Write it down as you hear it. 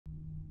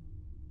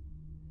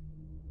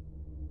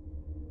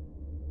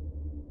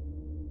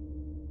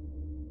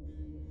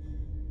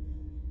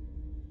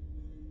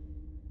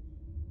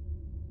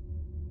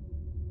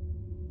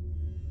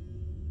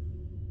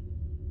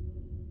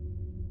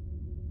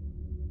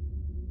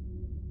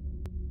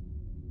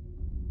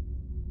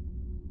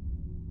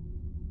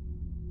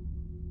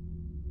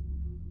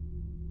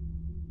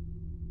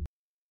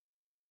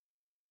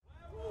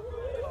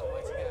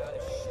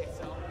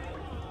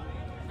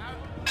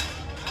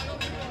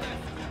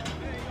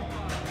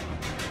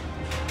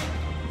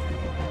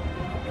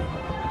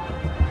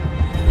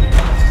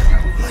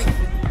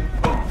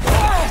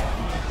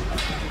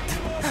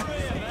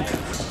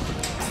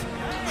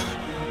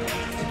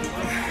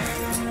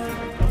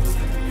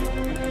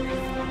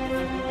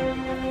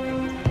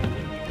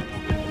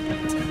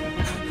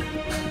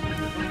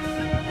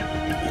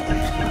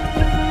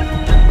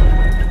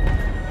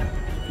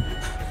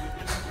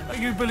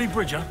Billy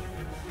Bridger?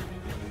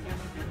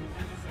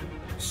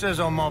 Says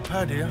on my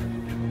pad here,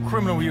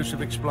 criminal use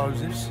of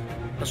explosives,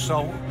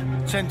 assault,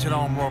 attempted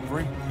armed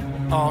robbery,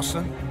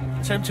 arson,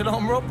 attempted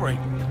armed robbery.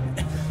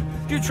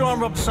 Did you try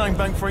and rob the same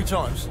bank 3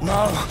 times?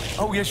 No.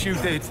 Oh, yes, you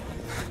did.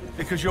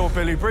 Because you're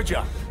Billy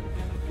Bridger.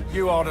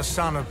 You are the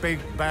son of big,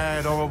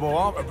 bad, horrible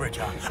Arthur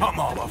Bridger. I'm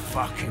Arthur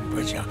fucking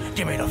Bridger.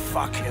 Give me the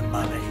fucking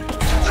money.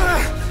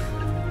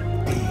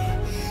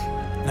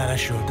 Now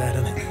that's your dad,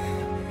 isn't it?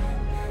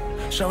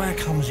 So how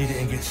comes he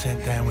didn't get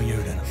sent down with you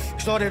then?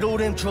 Because I did all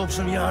them jobs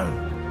on my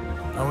own.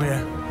 Oh,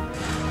 yeah?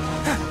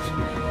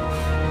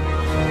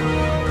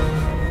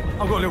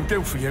 I've got a little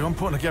deal for you. I'm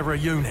putting together a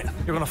unit.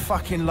 You're gonna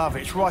fucking love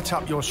it. It's right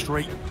up your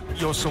street,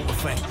 your sort of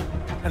thing.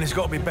 And it's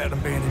got to be better than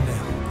being in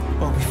there.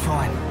 I'll be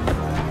fine.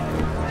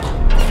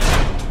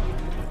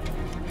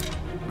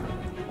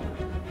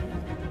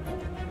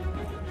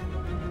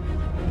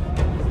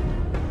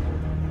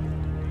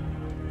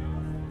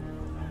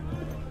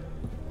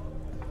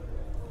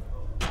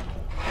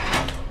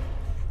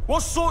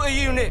 What sort of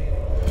unit?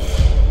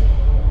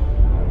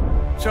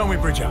 Tell me,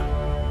 Bridger,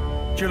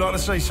 do you like the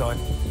seaside?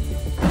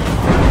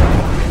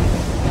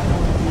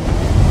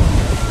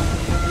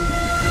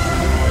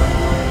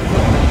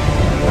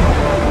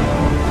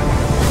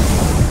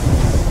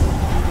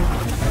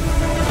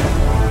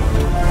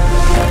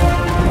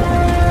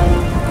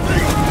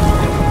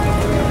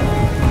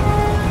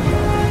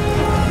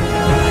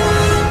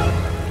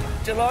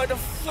 Do you like the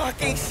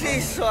fucking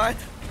seaside?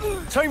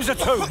 Teams of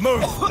 2,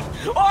 move!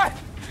 Oi!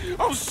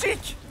 I'm sick!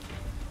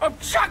 I'm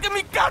chucking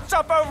me guts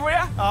up over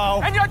here!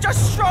 Oh. And you're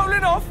just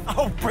strolling off!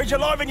 Oh, Bridger,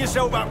 liven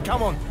yourself up,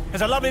 come on.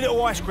 There's a lovely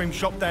little ice cream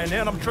shop down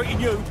there and I'm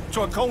treating you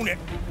to a cornet.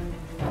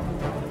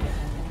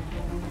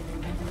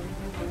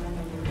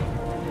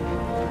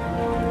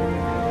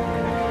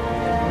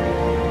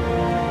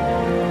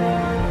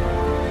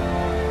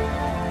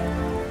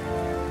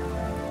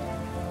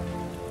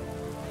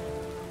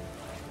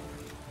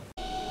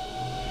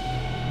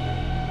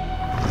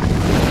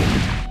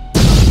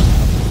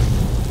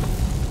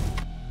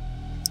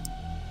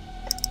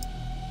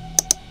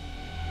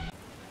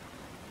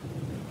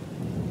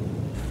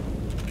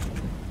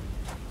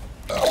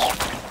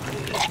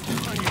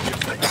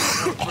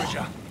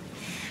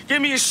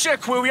 Give me a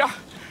sec, will ya?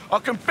 I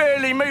can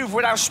barely move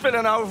without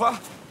spilling over.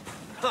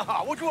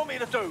 What do you want me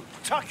to do?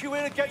 Tuck you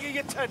in and get you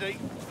your teddy?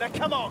 Now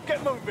come on,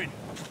 get moving.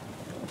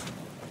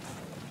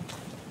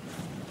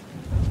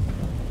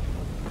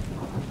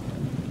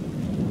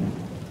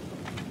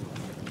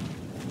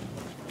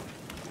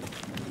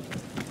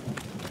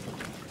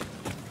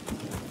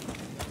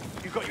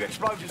 You got your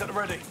explosives at the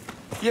ready?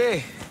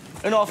 Yeah,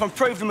 and I've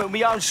improved them with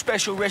my own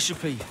special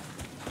recipe.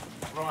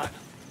 Right.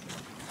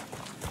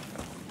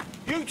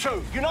 You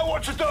two, you know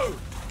what to do!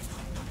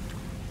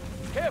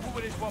 Careful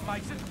with this one,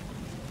 Mason.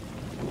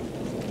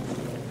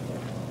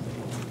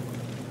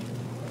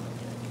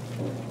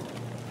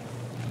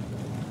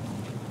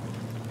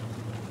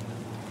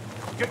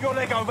 Get your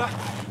leg over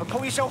and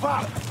pull yourself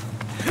up.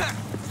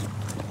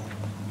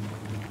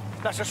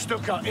 That's a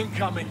Stuka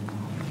incoming.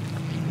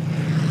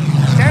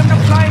 Damn,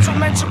 the planes were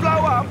meant to blow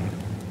up.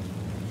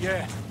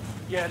 Yeah,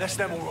 that's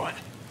them all right.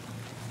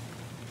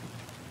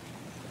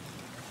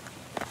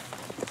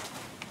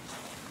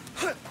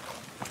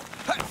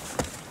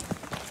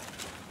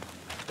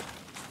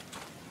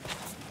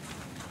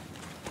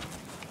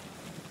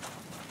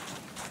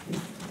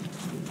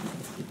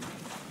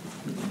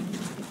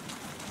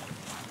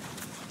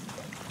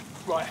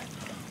 Right,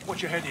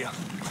 watch your head here.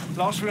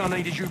 Last thing I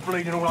need is you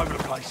bleeding all over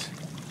the place.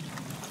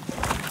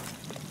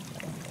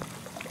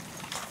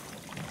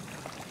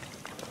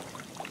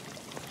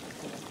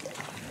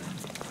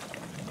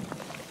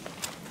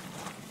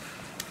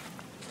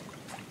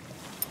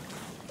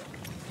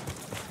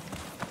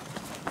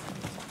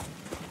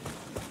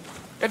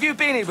 Have you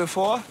been here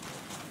before? Do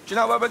you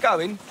know where we're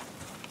going?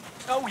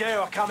 Oh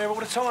yeah, I come here all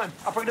the time.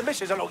 I bring the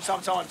missus along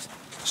sometimes.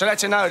 So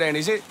that's a no then,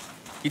 is it?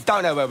 You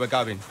don't know where we're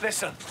going?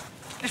 Listen,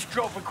 this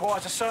job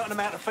requires a certain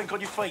amount of think on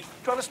your feet.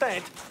 Do you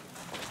understand?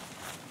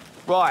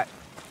 Right.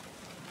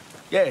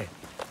 Yeah.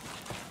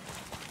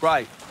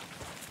 Right.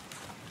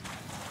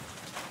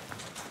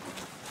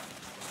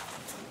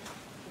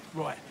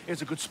 Right,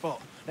 here's a good spot.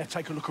 Now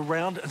take a look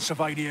around and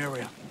survey the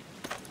area.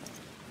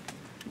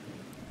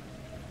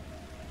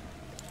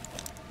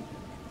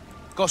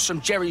 Got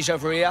some jerrys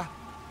over here.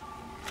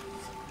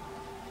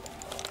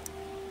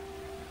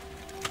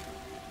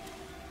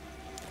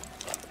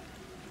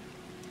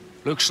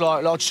 Looks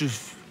like lots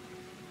of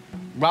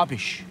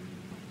rubbish.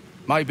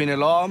 Maybe an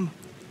alarm.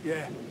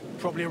 Yeah,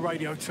 probably a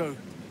radio too.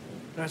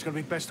 Now it's going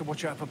to be best to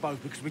watch out for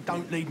both because we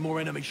don't need more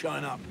enemies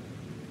showing up.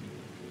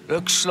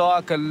 Looks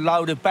like a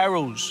load of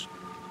barrels.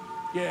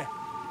 Yeah,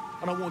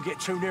 I don't want to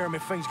get too near them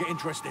if things get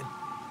interesting.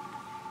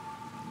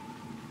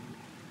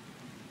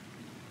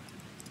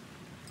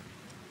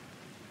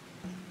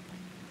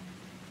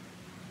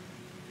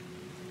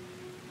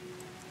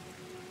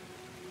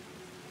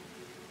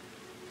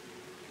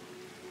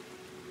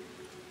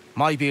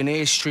 Maybe an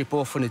airstrip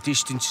off in the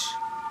distance.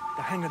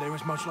 The hangar there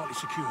is most likely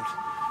secured.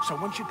 So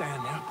once you're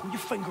down there, pull your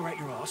finger out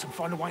your arse and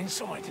find a way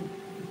inside.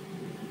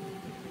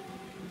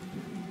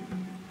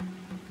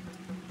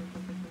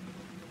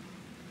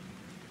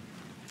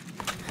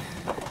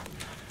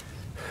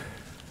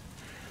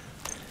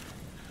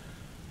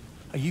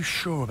 Are you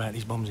sure about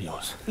these bombs of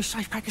yours? You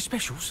safe pack of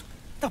specials?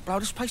 They'll blow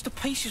this place to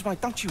pieces,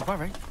 mate. Don't you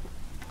worry.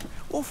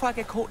 What if I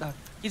get caught, though?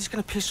 You're just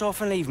gonna piss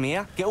off and leave me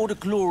here? Get all the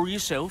glory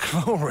yourself?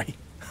 Glory?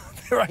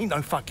 There ain't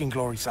no fucking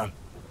glory, son.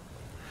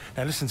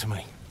 Now listen to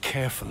me,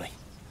 carefully.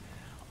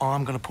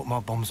 I'm gonna put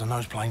my bombs on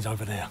those planes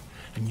over there,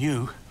 and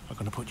you are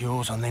gonna put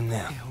yours on them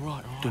now. Yeah, all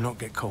right, all right. Do not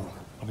get caught.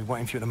 I'll be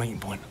waiting for you at the meeting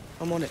point.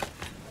 I'm on it.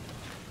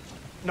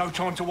 No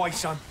time to waste,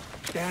 son.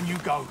 Down you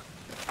go.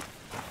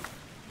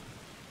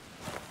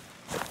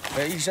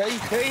 Easy,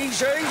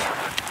 easy.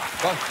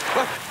 Whoa,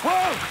 whoa,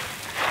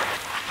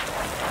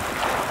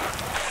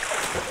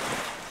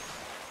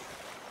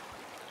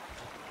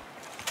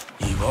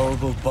 whoa! You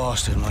horrible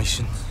bastard,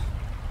 Mason.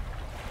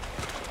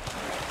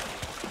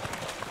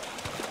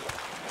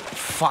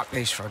 Fuck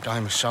this for a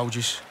game of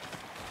soldiers.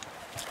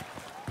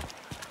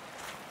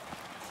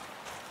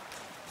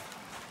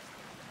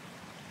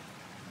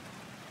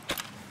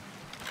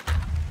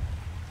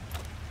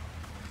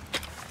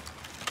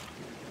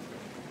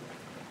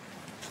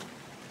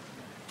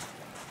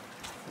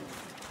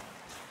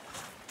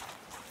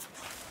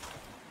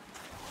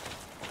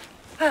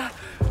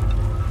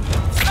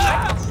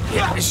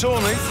 Yeah, you saw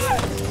me.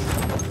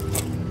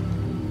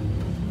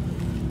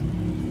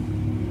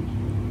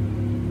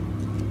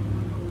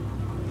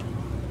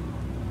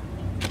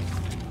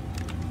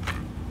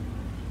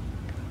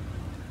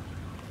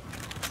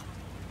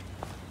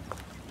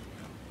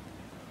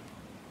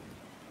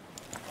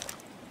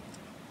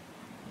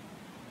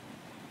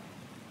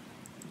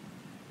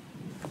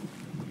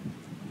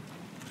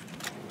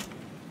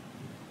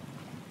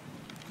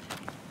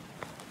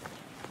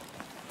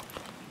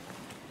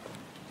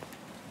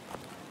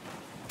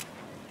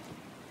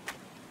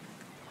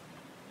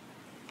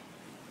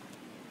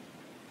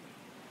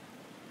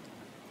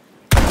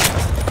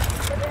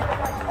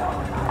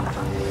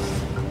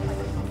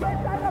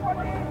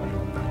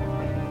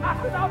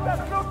 Achtet auf das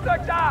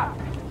Flugzeug da!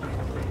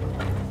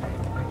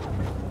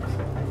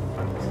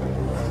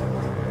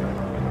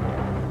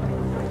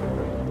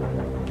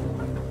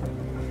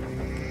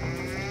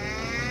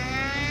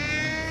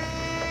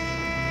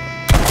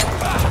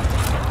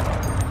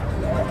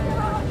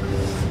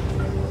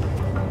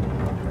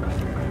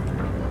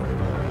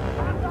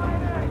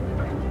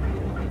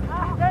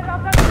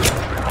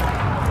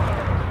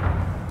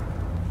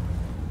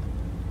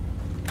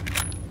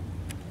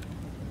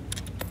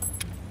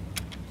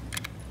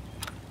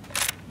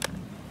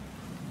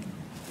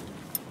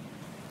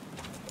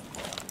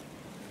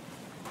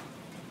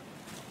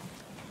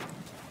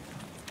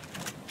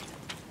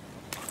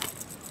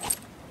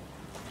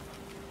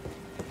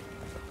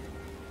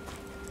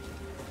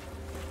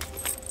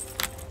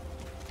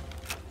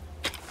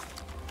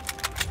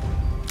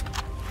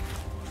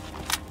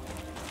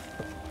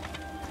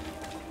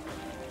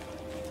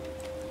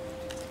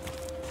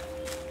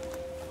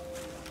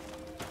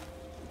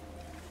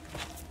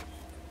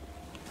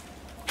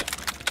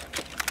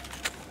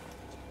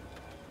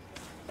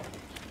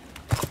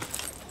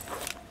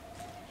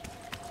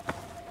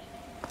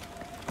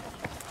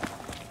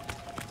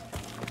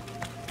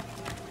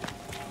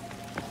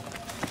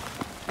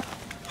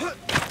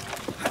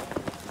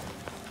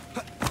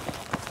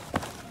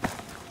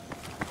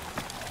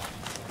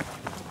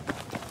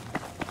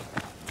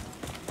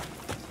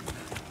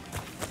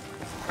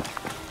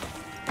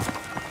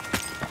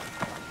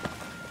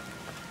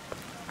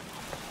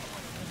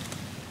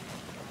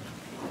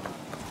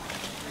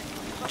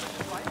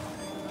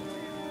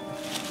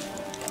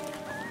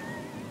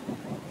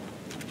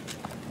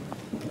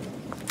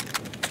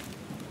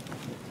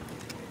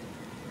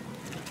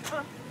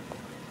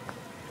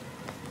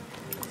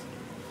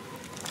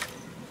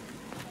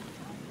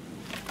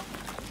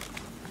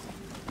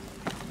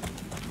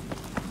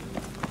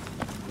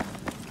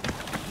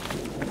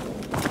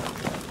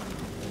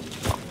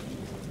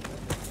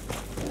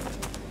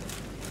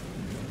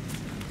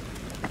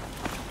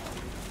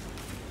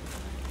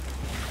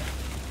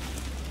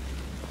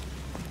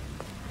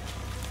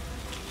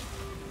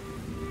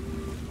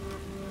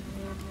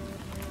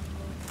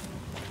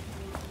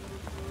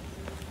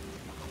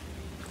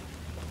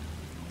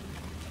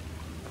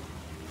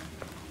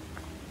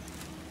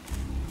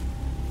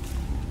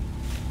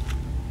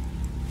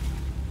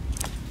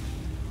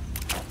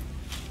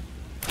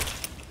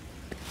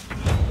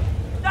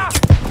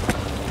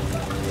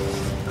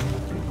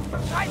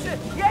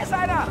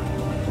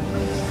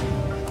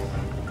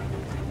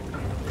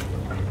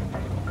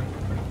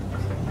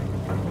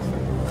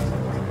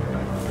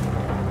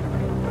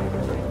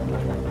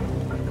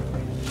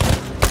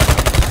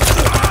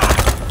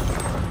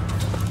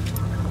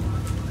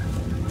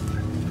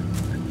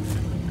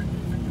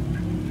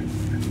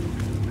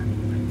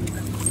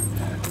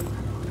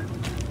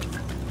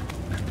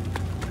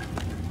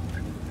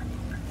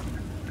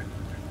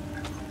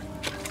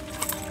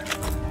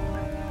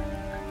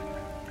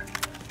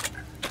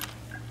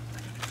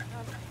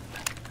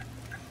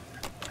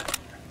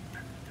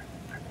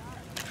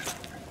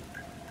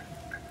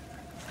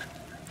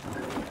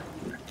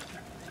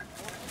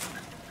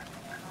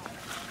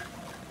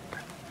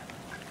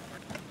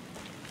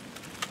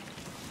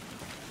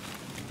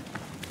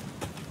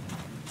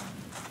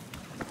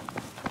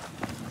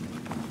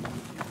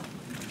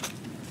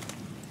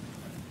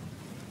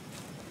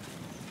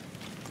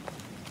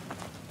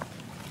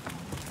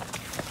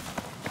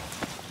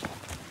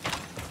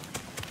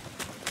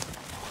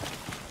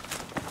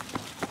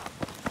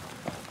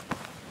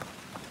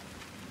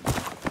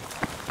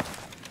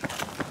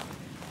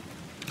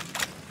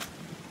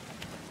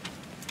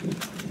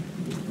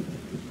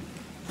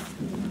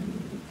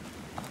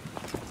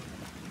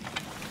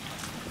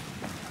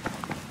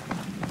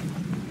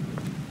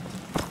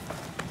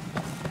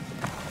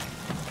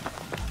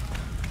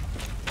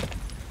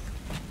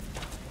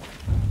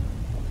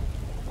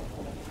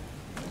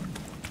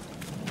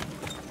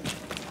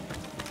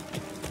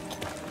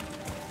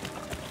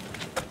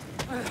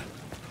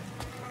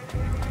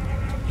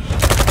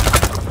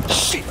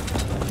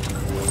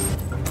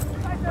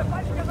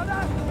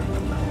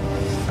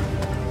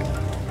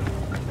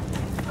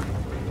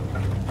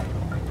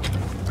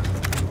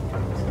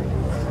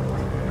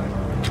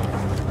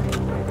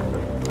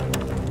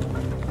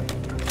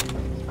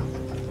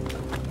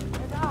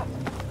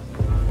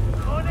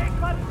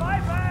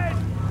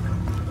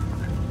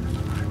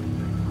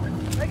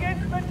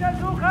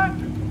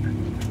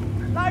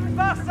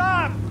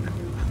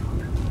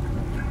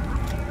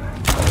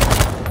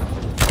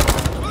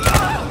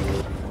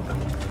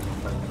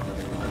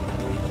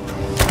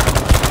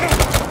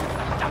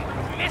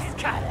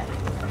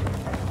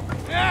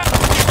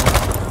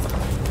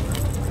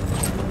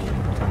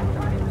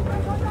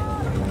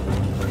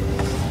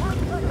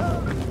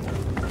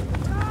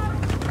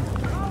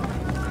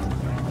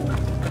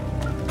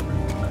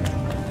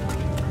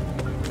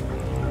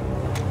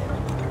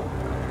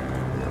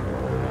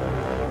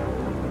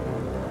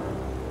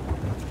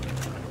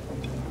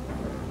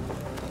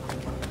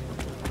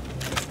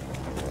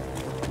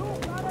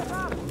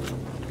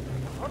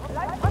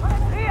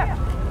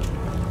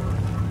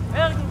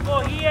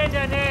 hier in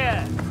der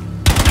Nähe.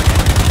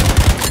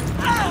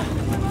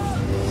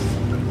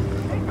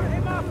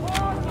 Immer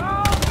vor,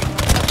 drauf!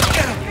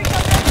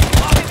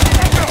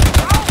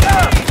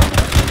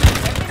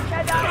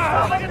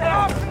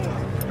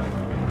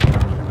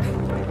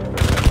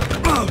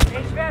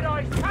 Ich werde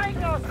euch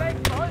zeigen, aus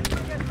welchem Holz wir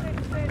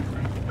gestrickt sind.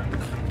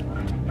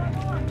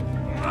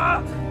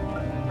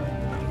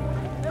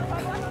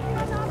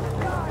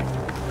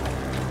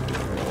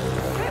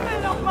 Himmel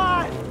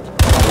nochmal!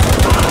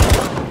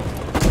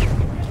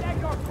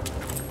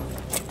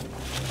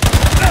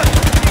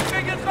 Ich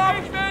bin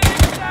getroffen, ich will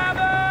nicht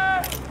sterben!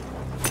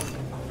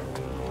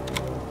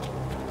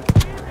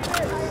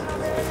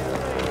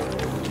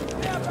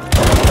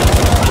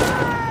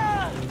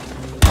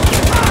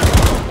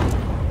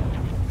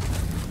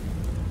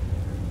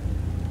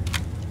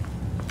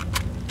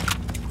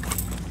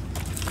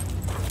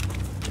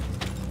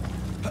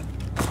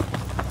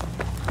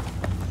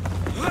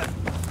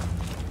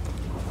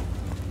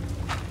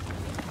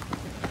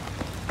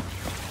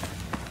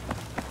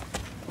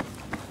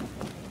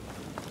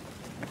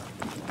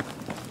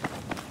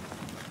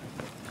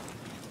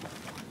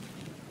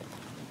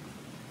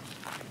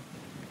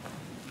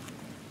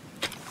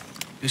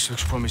 This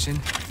looks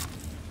promising.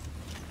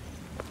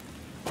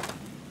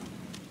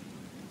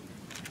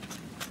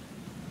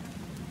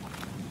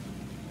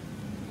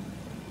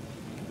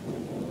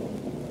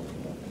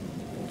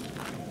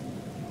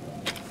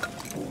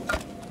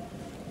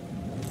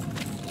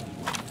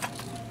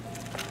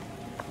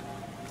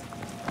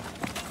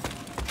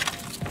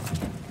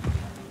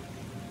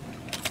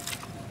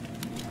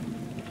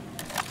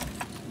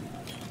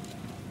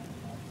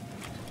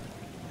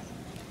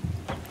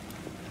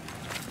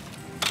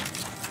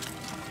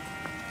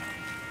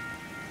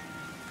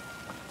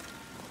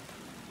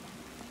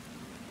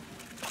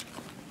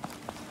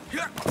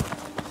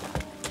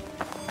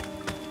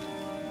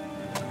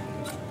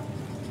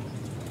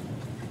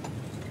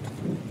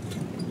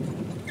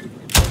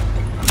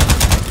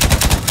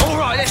 All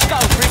right, let's go,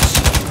 Fritz.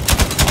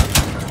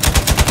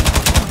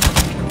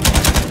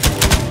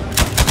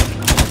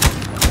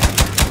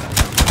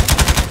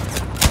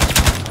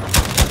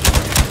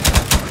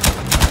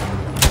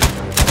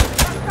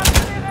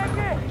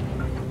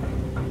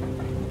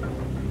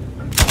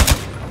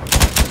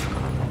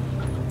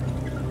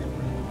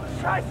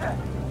 Scheiße!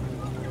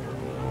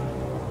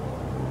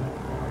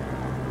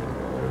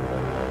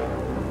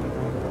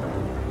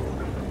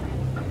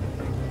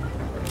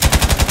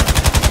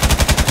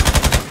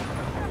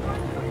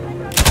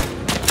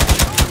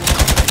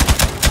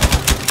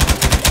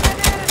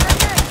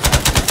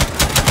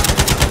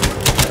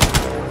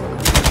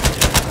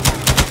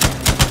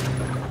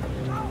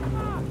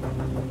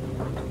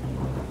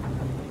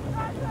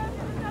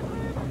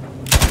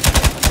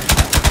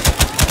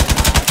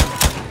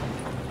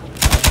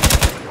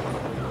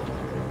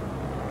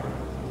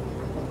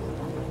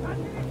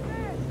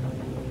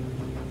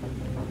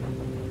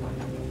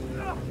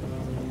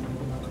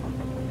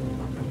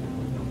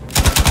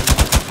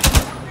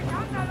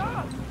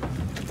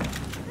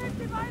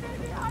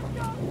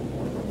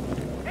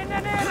 In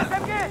der Nähe des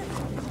MG!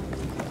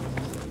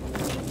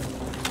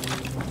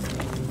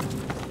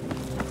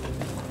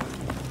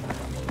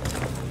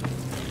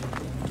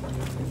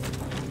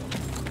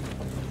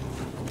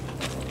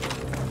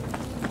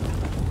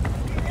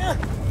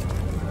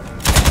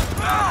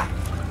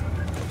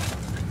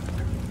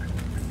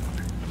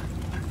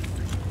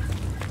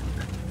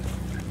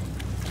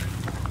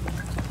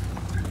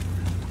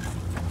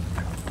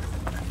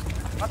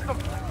 Was zum...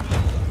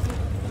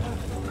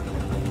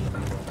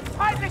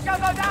 Feindlicher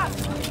Soldat!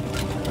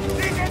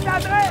 Sie sind da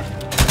drin!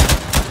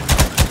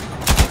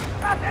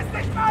 Das ist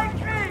nicht mein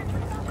Krieg!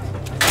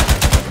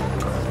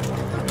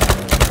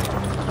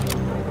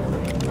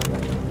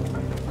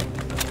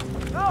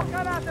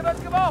 Rauchgranate wird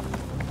geworfen!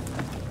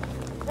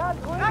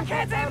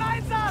 Rakete im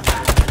Einsatz!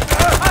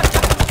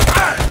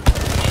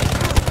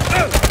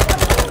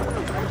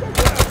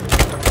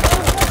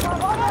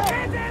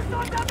 Rakete ist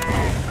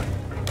unterwegs!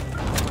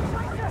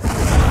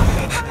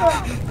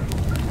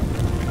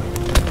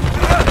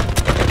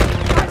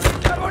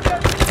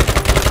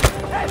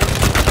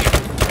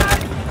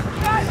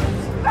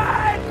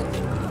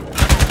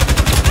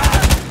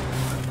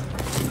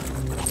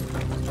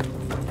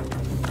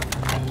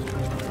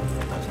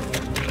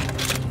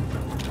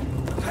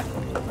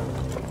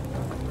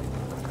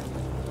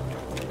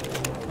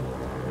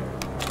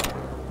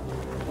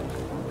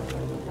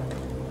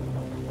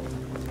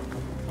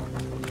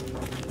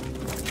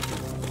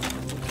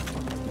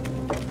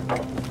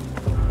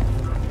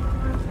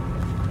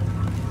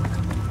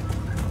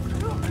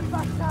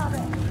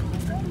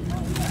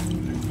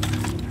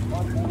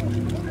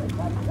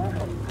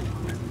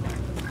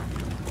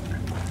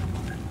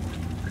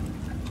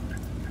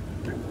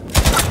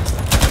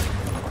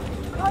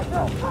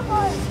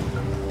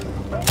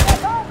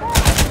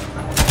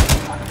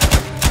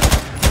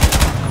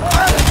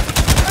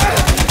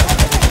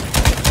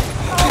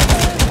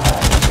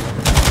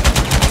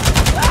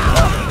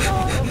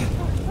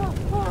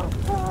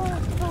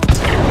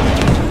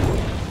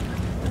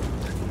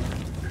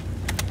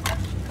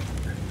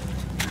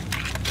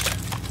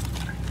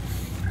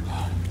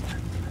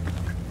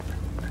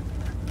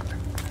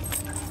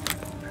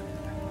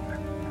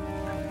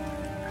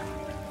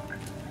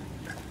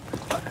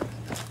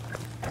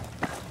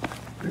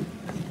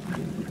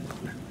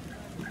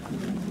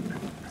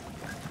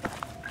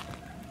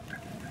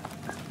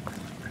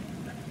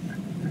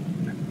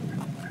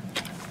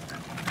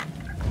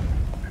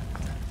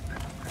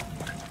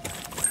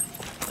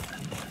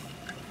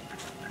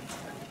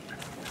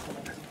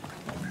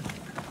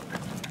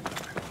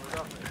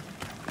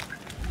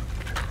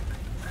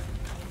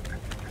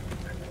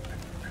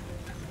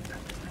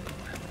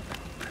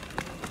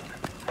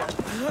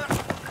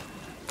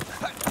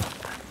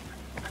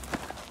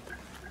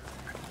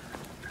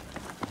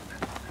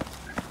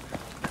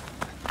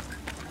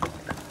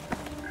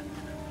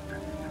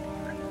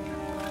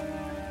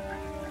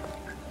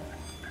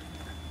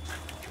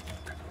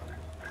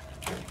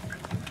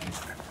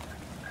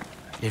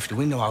 Left the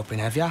window open,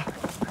 have ya?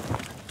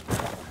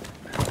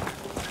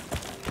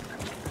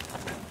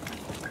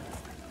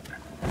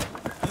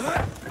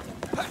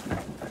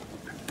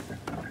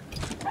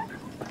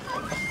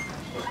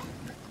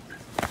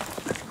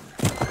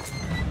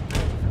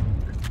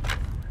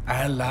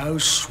 Hello,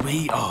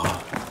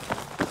 sweetheart.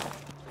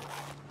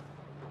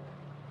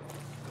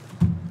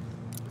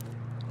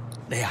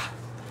 There.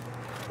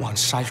 One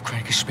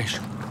safecracker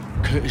special,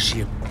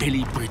 courtesy of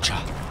Billy Bridger.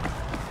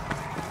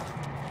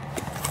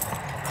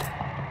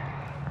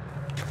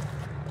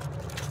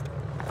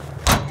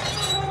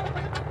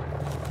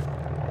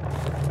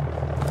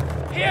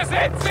 Hier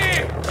sind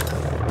sie!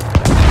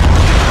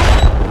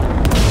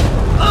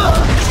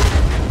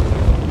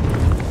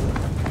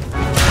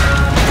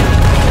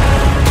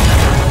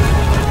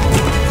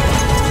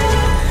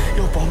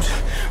 Your bombs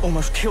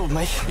almost killed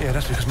me. Yeah,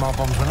 that's because my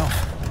bombs went off.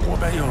 What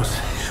about yours?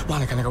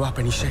 One are gonna go up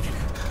any second.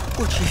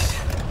 Which is...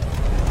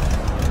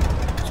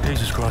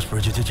 Jesus Christ,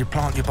 Bridget, did you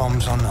plant your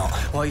bombs or not?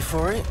 Wait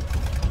for it.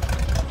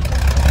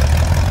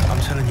 I'm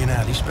telling you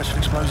now, these special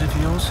explosives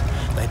of yours,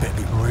 they better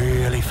be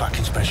really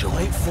fucking special.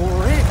 Wait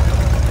for it.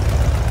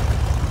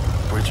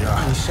 Bridget.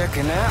 Any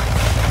second now.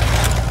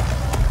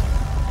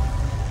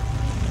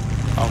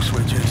 Oh,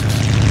 sweet Jesus.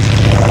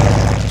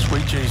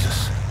 Sweet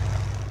Jesus.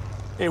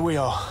 Here we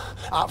are,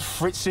 up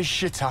Fritz's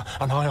shitter,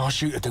 and I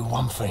ask you to do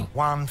one thing.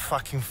 One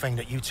fucking thing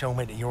that you tell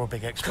me that you're a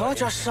big expert Can I in.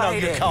 just say No,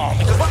 you it? can't,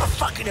 because what the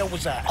fucking hell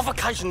was that? I've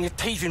occasionally had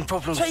teething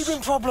problems.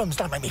 Teething problems?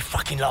 Don't make me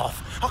fucking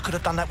laugh. I could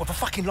have done that with a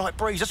fucking light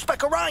breeze, a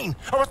speck of rain,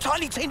 or a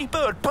tiny, teeny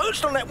bird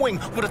perched on that wing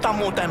would have done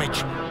more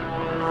damage.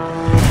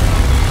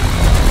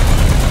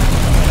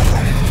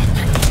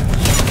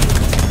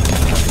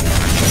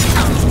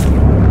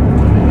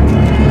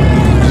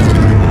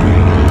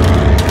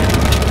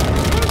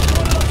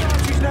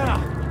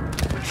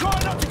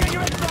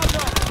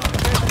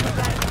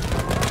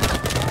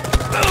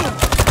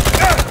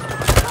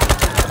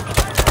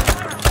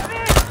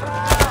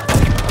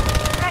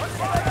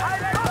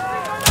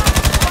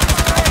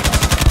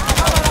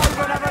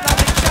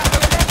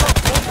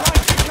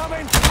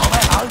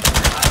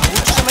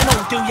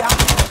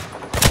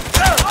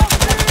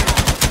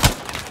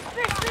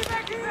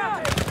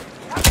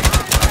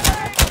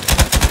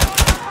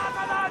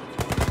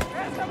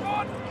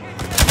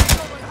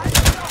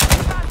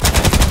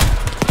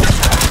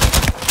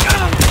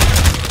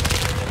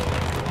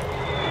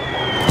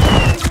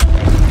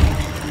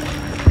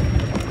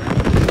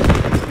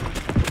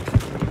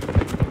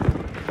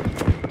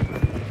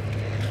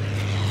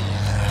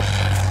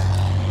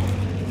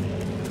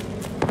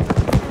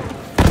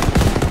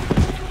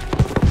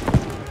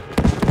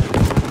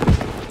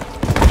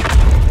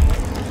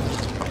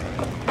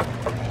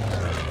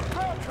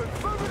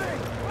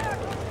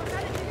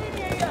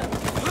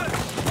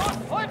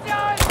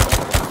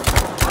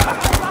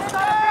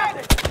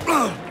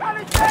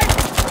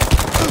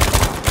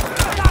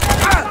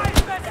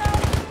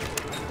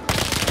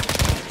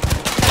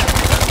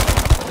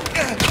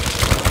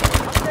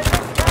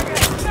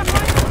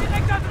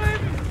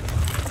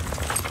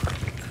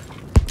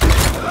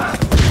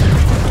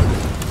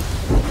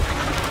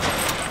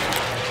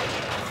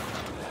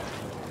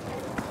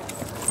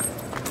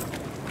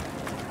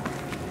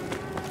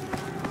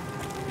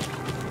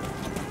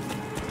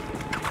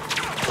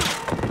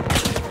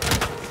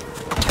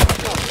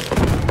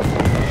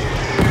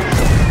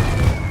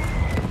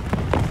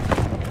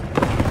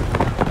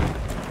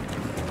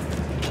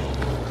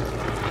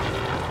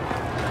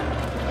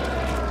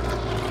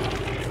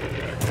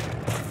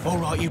 All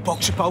right, you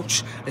box of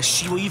bolts. Let's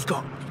see what you've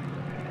got.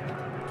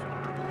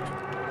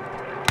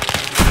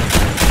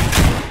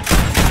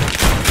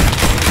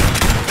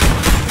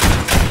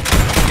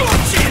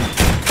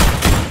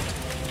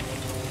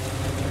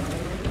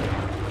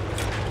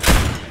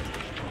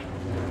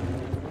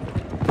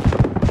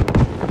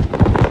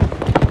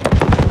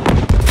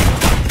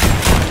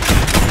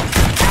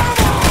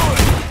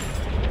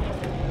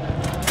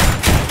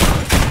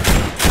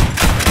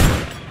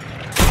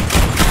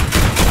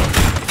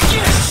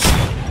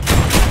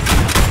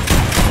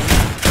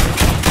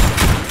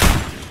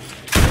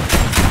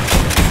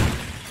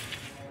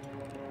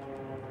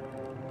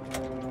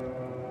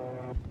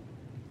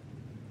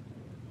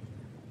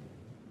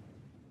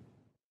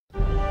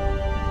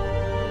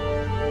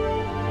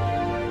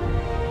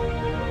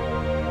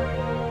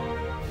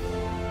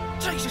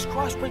 Jesus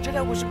Christ, Bridget,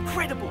 that was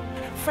incredible.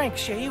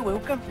 Thanks, yeah, you're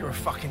welcome. You're a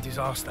fucking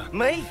disaster.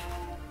 Me?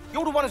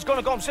 You're the one who's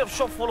gonna got himself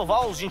shot full of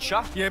holes, ain't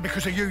ya? Yeah,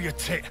 because of you, you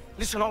tit.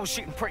 Listen, I was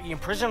sitting pretty in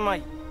prison,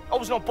 mate. I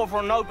was not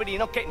bothering nobody,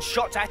 not getting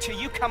shots at you.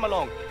 You come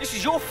along. This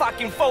is your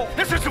fucking fault.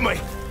 Listen to me.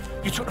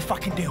 You took the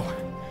fucking deal.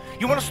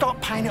 You want to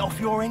start paying it off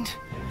your end?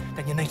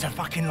 Then you need to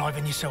fucking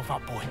liven yourself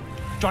up, boy. Do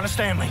you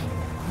understand me?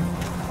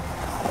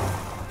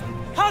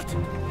 Halt!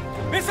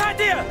 Wer seid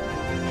ihr?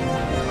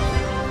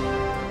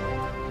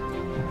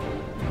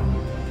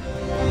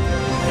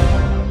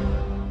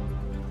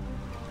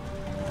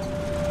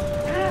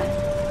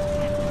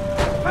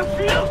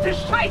 Verfluchte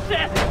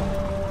Scheiße!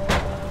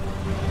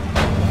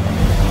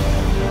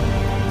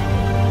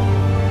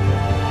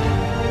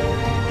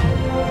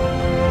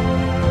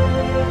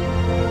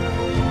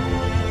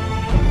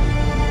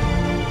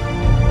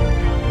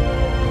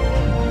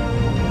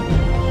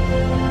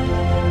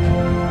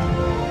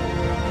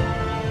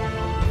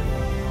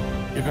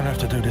 You're gonna have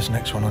to do this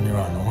next one on your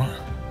own, all right?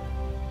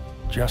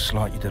 Just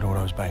like you did all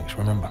those banks,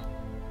 remember?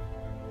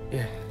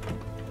 Yeah.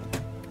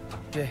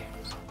 Yeah.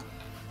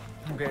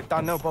 I'll get it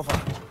done, no bother.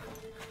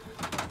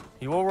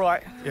 You all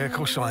right? Yeah, of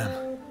course I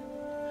am.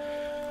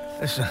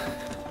 Listen,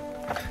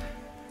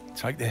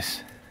 take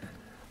this.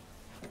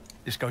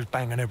 This goes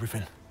bang and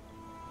everything.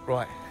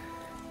 Right.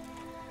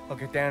 I'll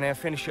get down there,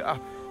 finish it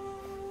up.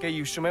 Get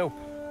you some help.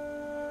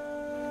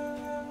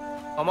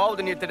 I'm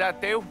holding you to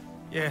that deal.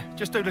 Yeah,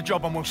 just do the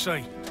job and we'll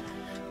see.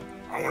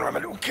 I want to have a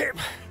little kip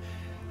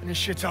in this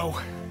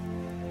shithole.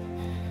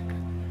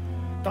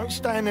 Don't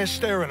stand there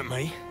staring at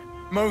me.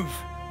 Move.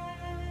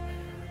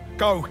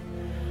 Go.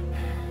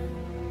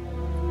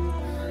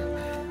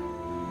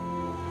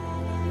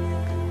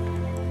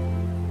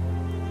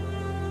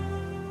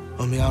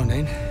 On my own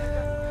then.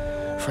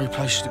 3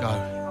 places to go.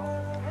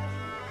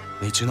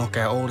 Need to knock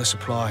out all the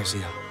supplies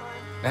here.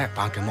 That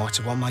bunker might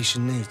have what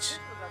Mason needs.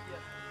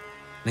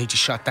 Need to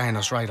shut down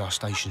those radar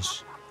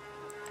stations.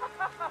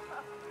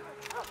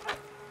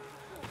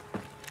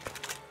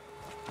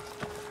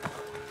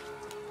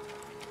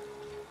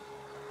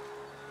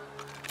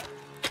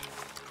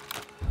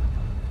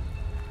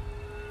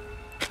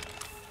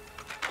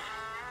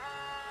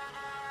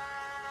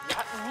 Wir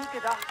hatten nie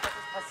gedacht, dass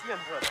es passieren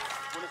würde,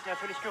 obwohl es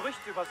natürlich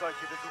Gerüchte über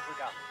solche Besuche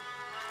gab.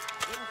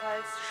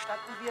 Jedenfalls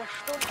standen wir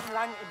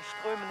stundenlang im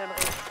strömenden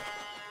Regen.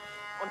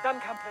 Und dann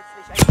kam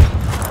plötzlich ein...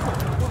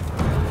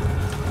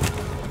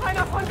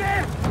 Einer von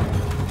denen!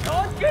 Da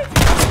unten geht's!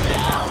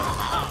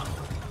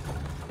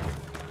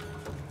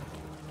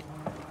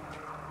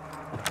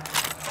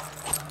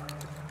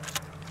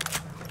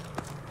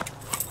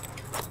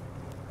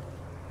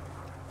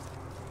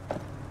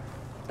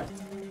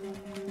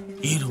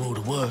 You do all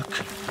the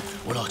work,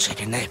 well, I'll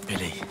take a nap,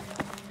 Billy.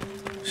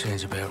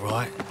 Sounds about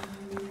right.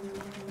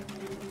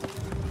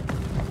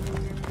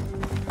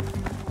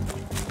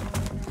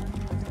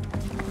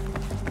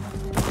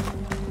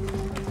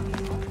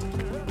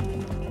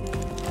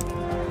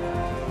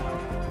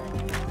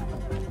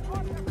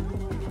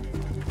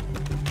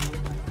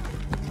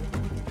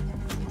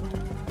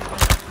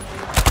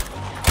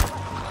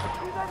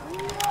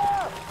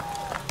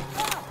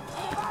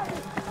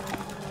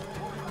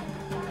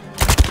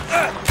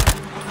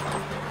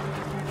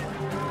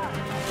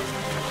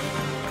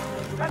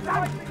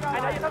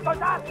 Einer ihrer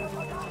Soldaten!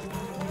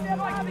 Der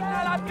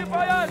Leuchtsignal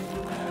abgefeuert!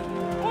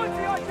 Holt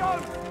sie euch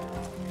um!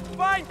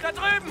 Feind, da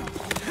drüben!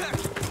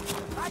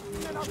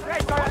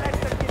 Recht euer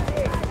letztes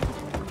Gesicht!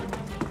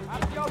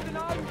 Habt ihr aus den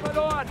Augen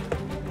verloren!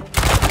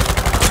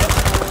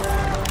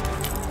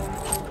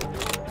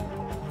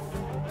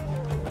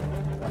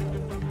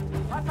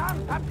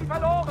 Verdammt, habt sie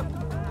verloren!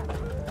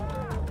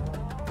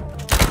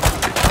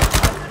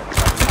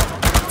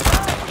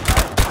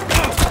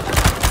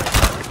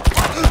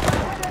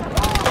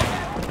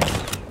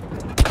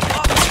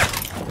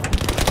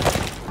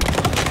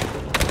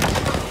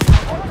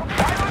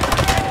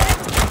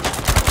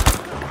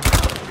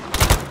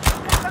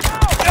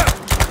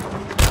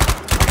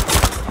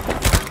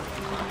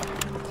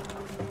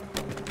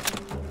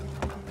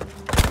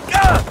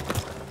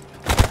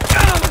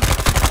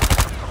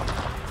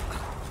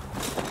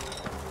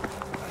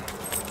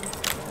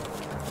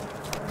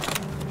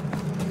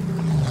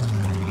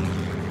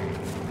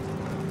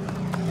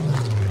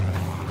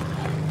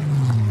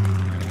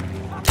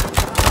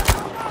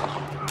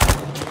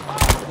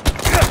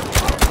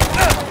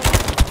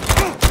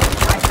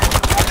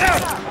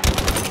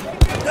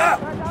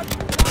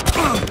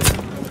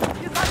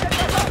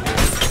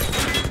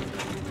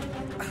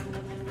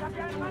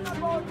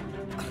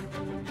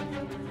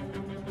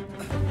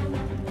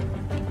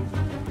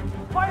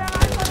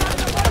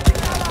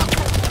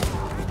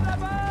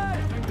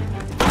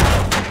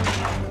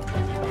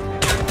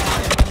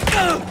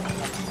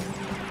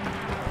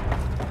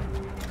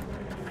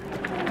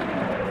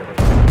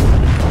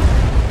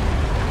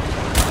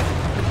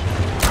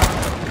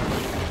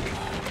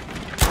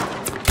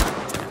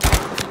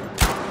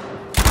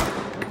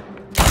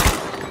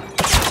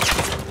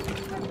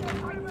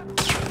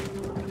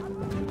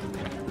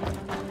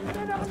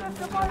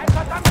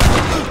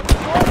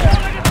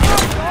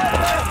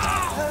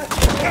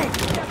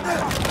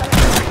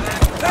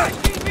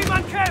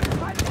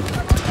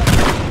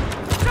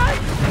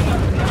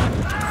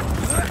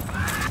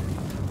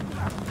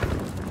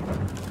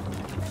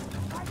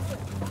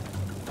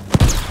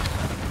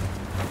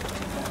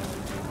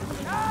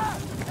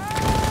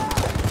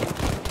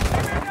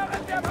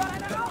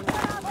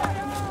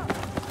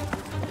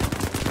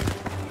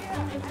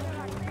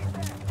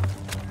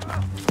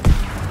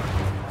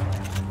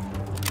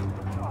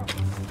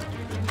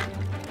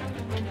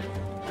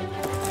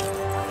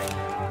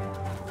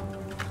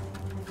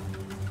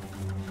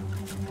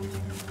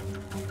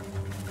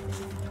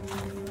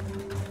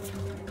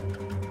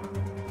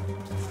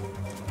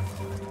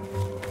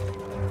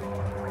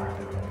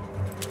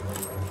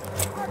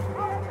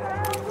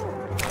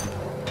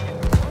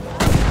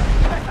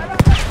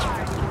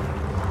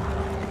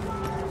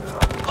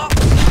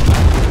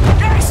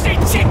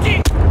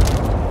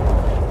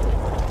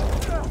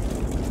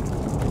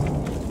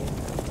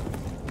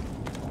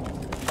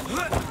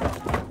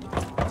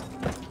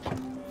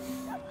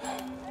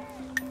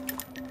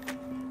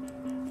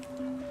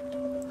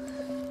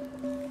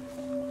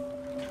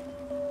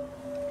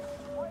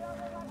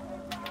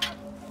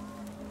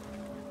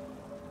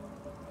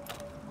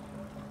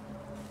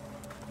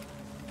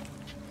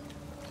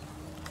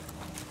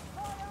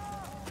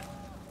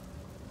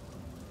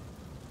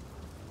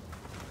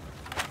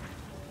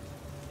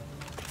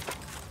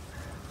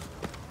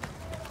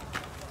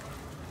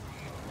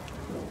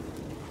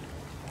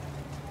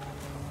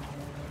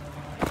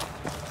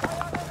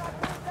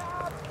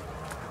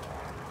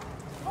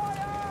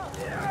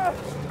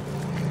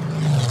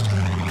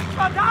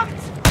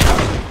 Verdammt!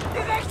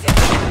 Direkt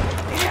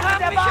hinter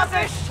der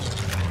Basis!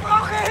 Ich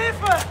brauche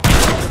Hilfe!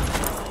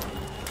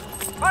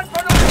 Mann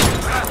von uns!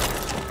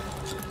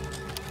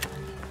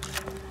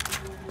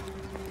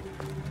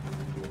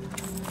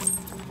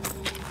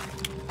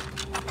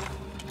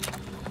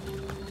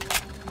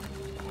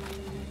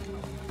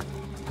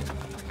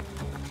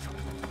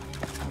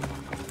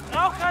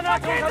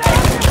 Rauchgranate!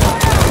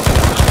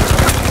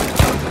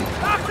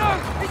 Achtung!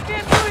 Ich gehe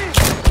zu ihm!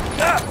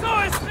 Ja. So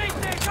ist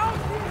richtig! Auf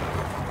sie!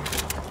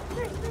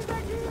 Nicht wieder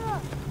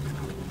hier!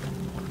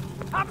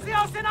 Hab sie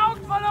aus den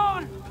Augen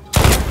verloren!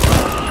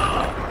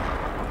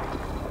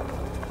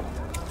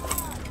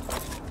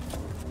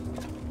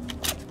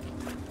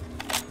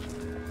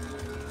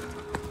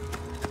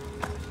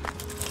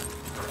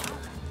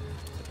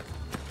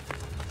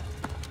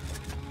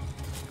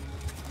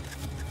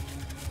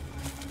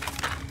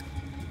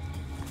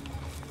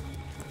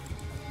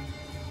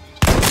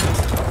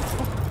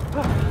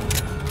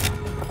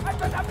 Ein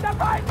verdammter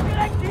Feind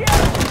direkt hier!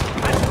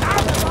 Ein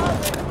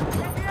Basis!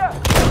 Hier!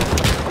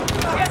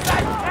 Ihr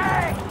seid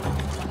weg!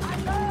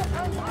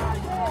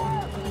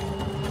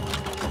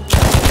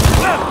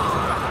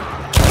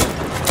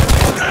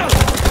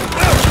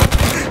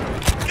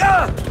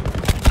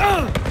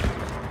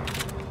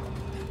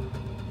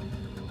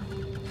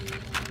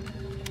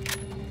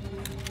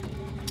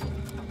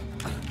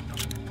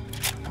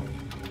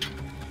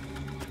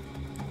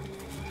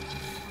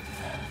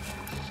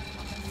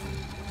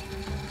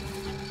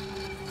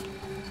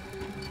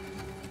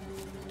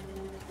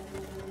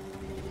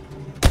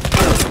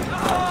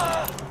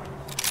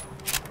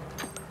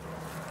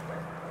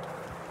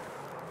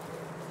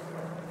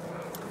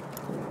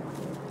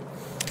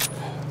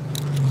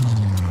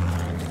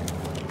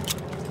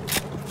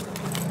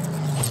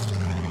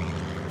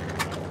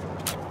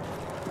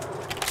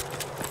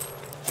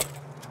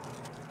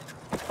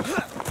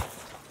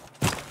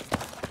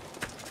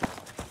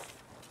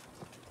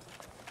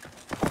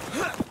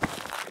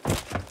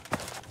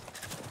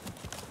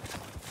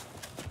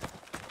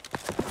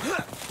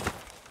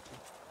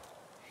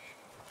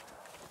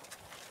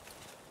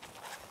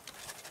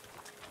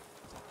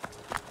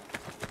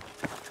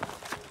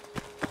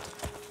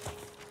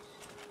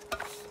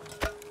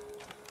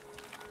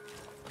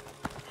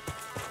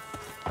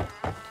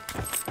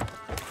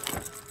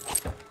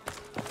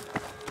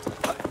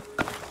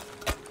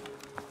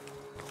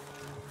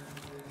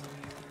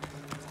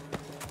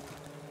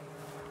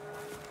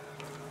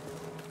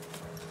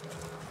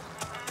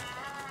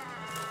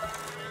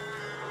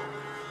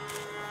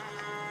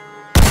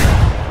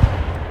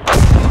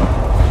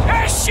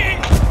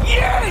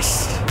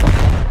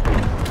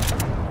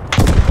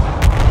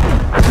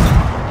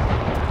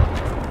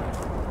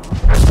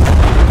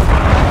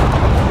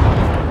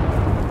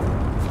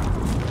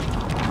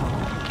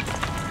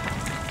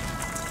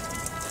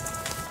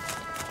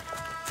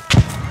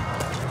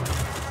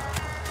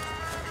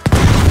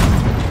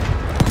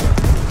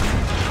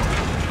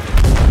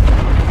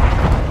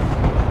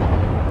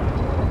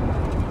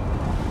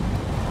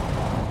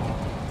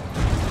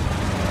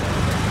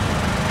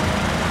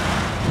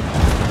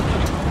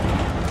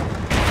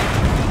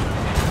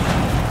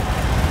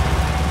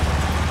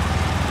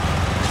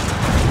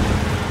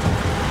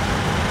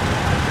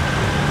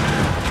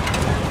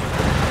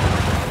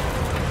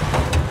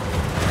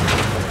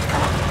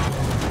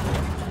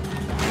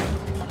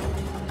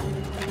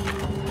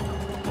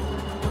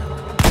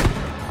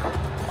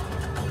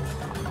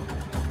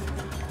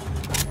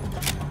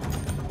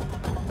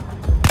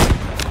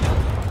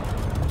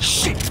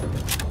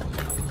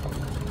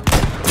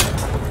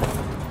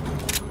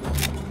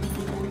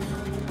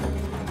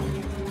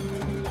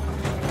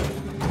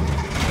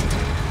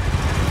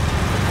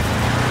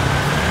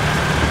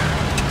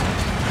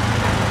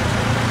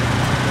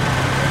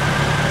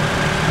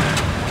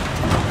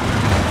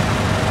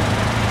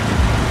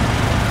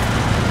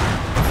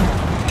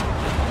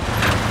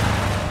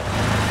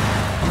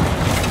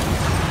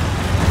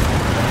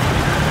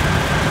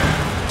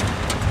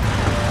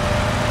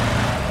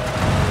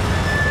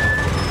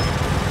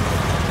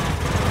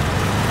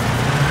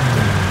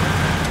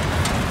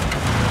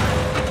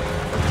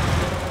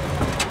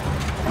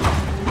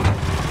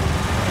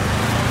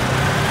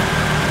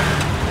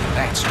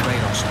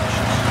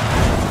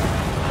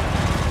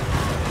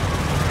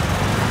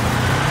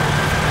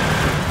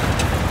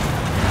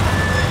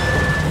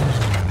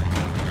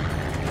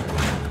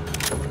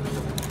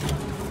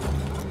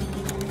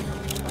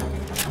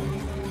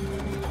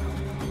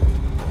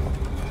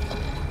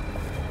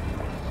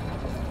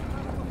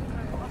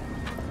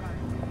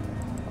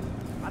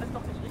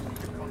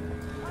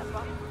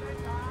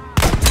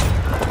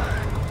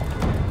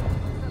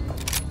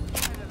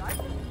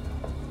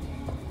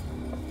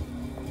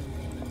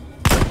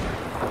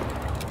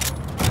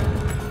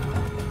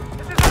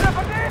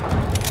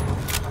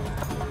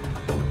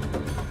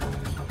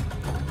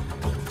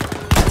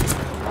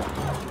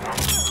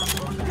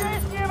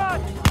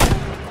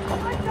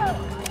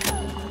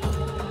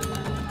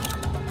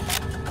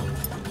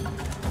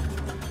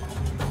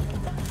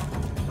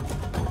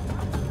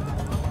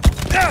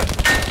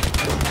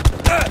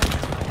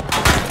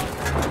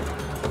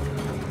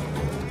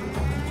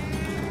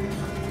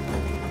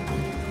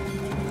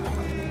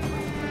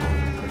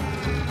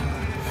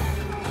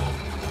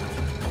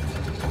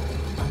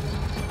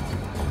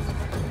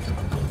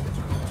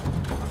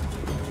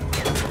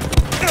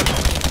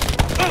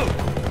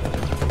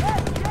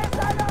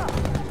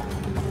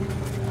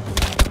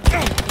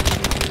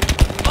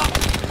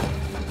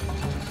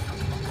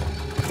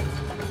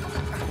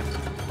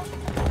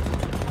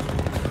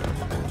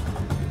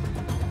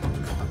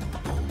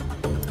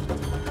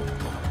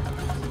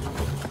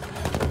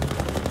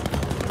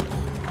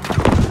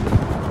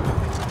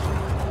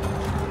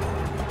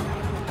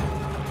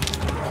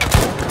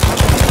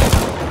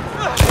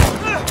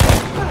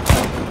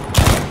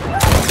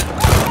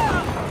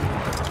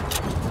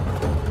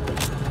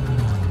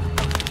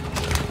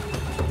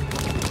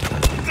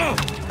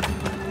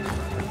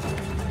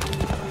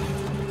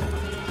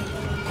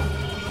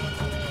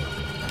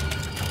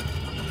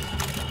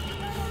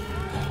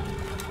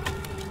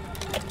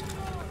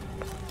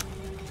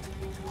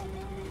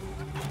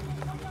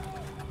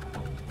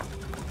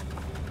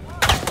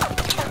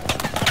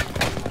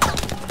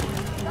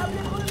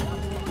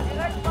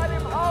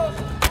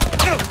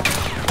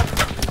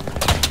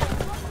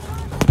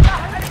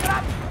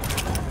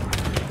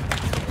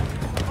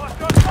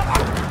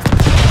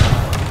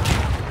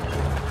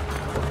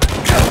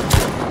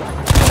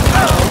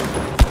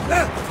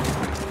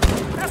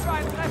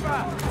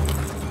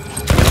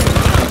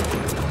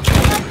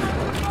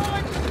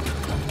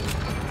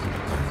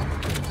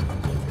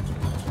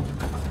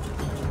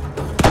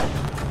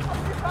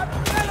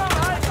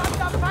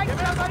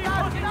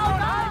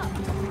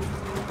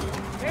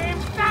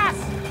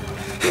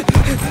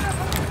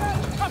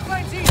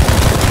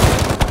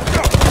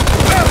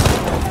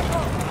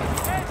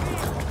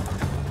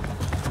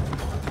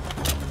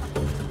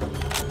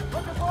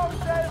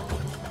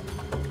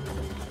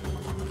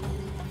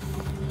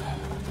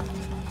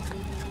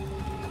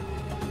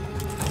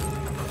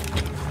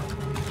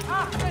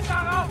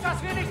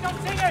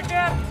 umzingelt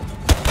werden!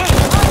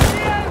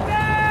 Passieren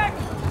weg!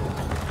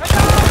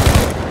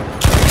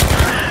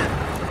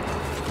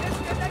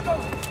 Ist in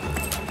Deckung!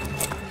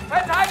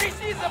 Verteidigt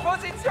diese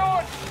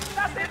Position!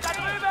 Das sind da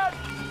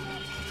drüben!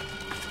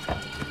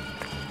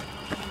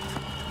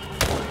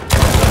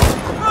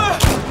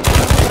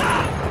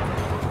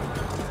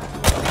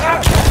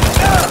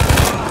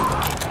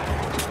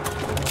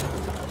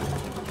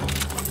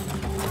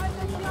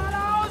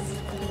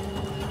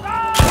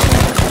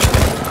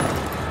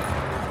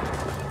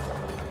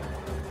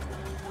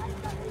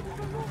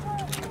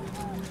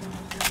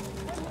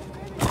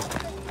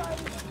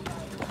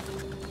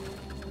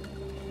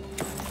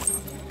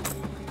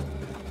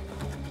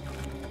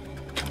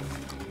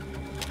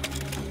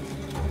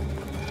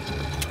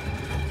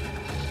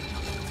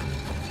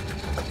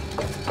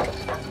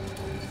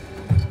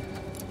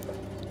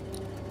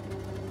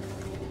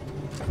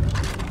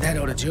 That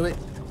ought to do it.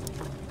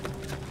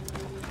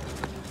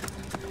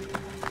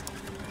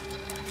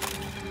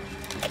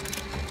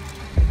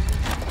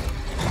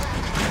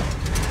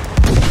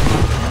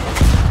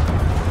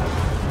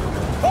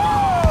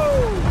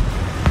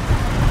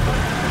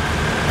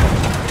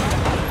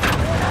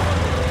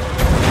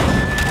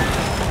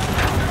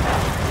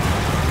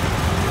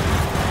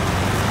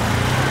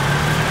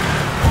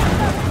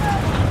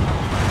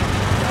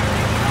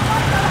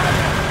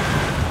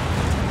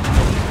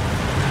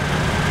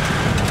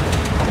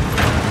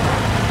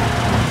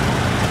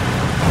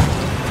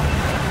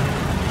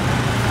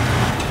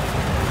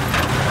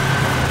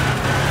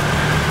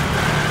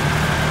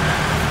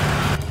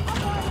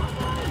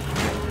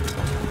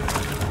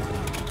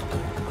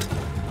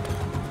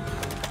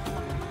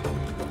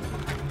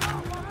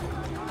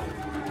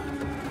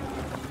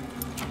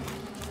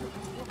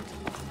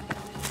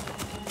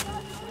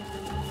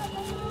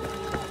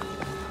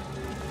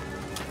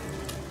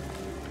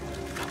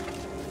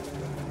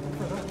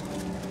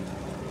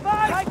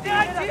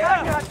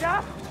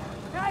 Ja?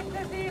 Zeigt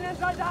es ihnen,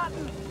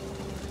 Soldaten!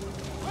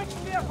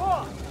 Rücken wir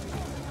vor!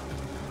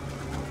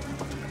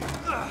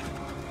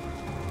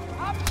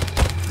 Ab!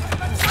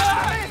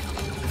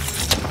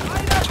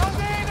 Einer von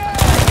denen!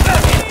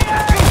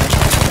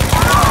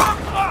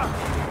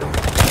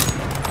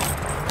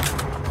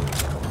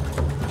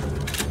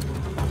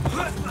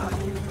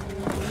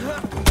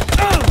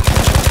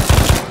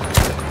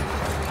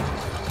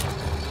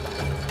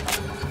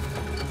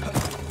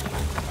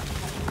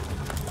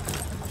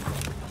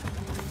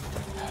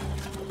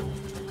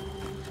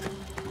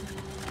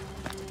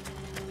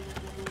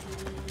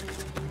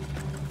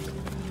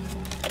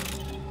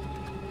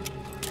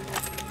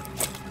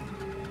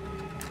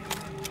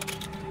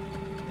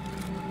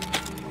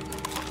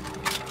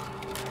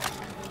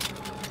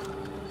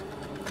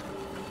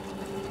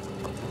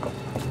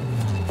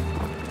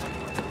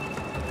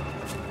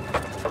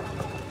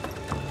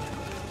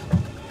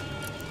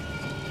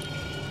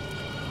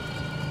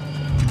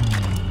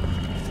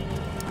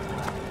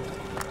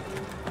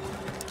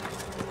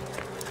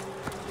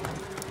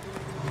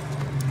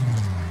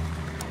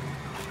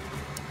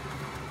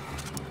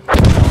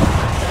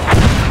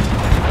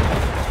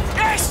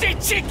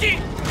 Chicky!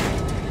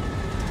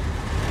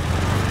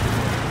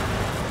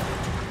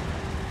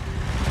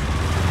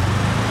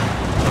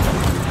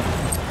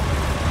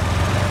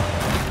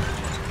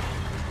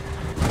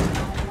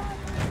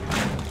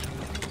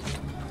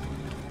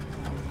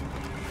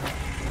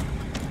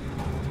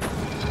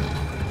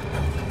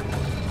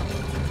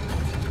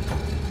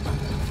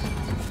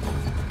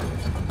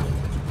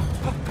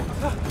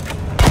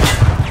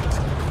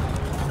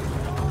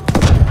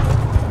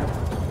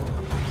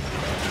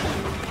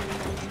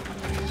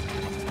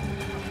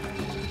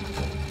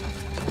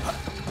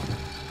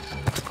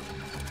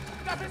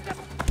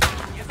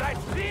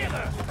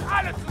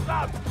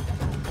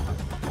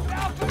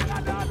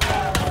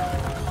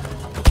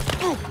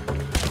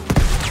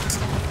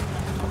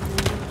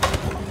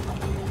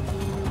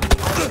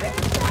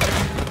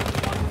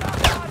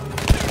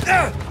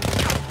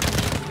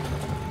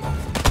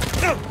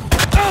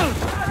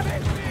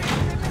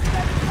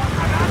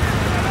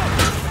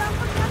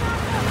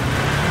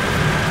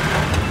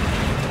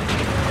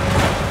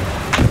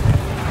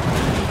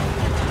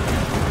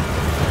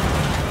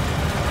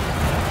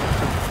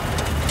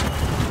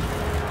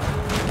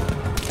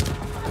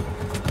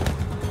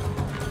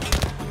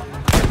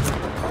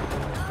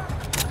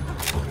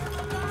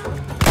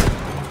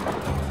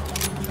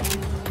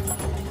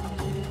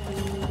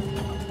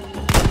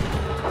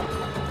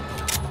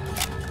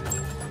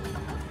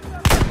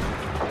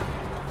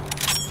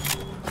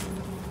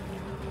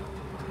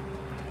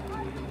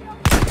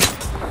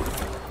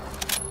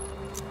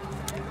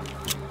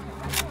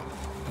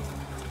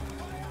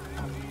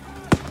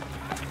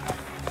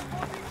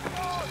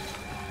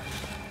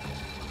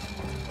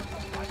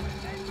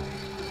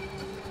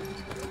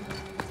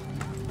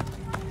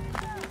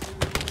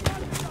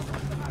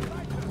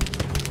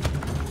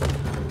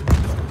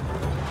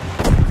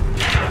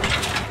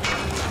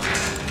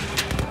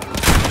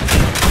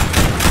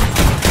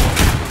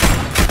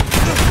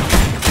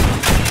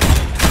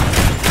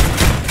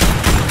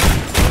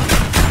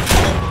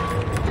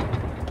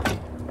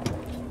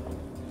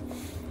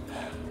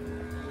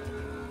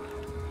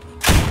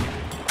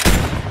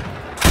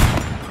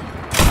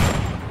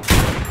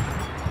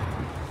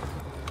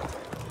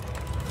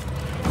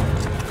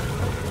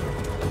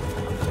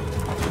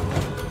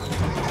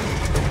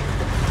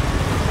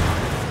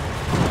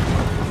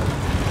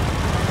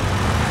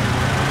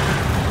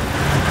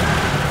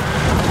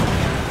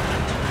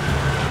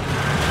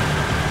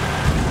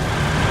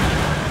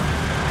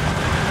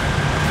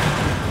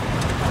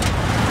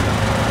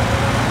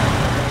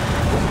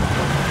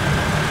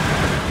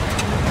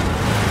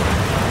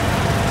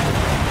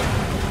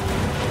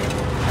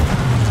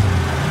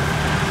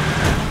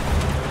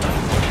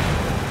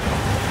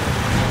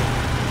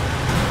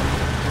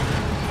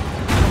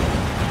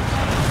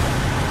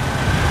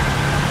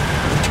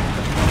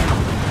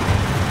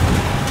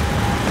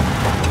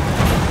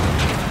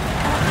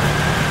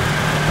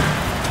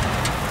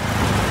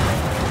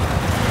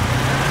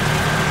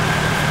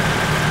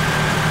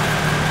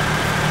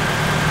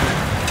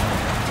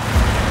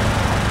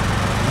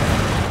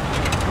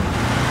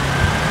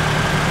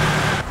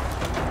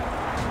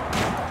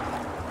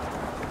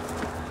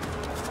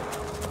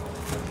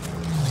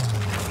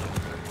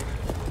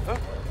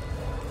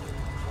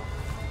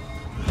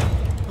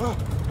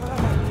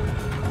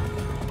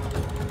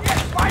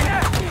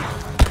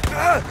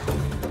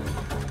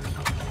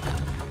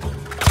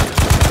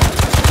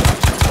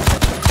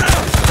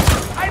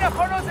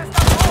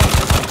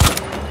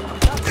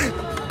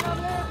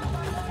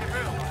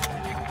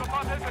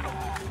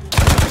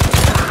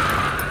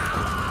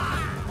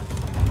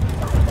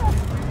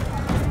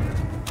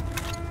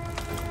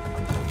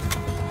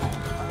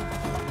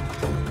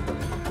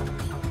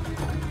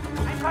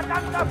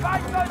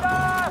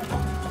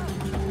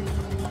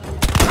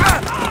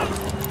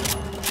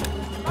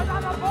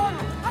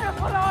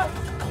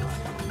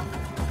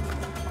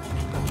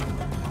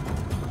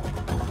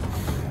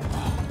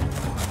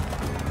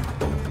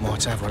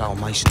 to have what old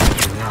Mason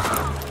did in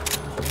there.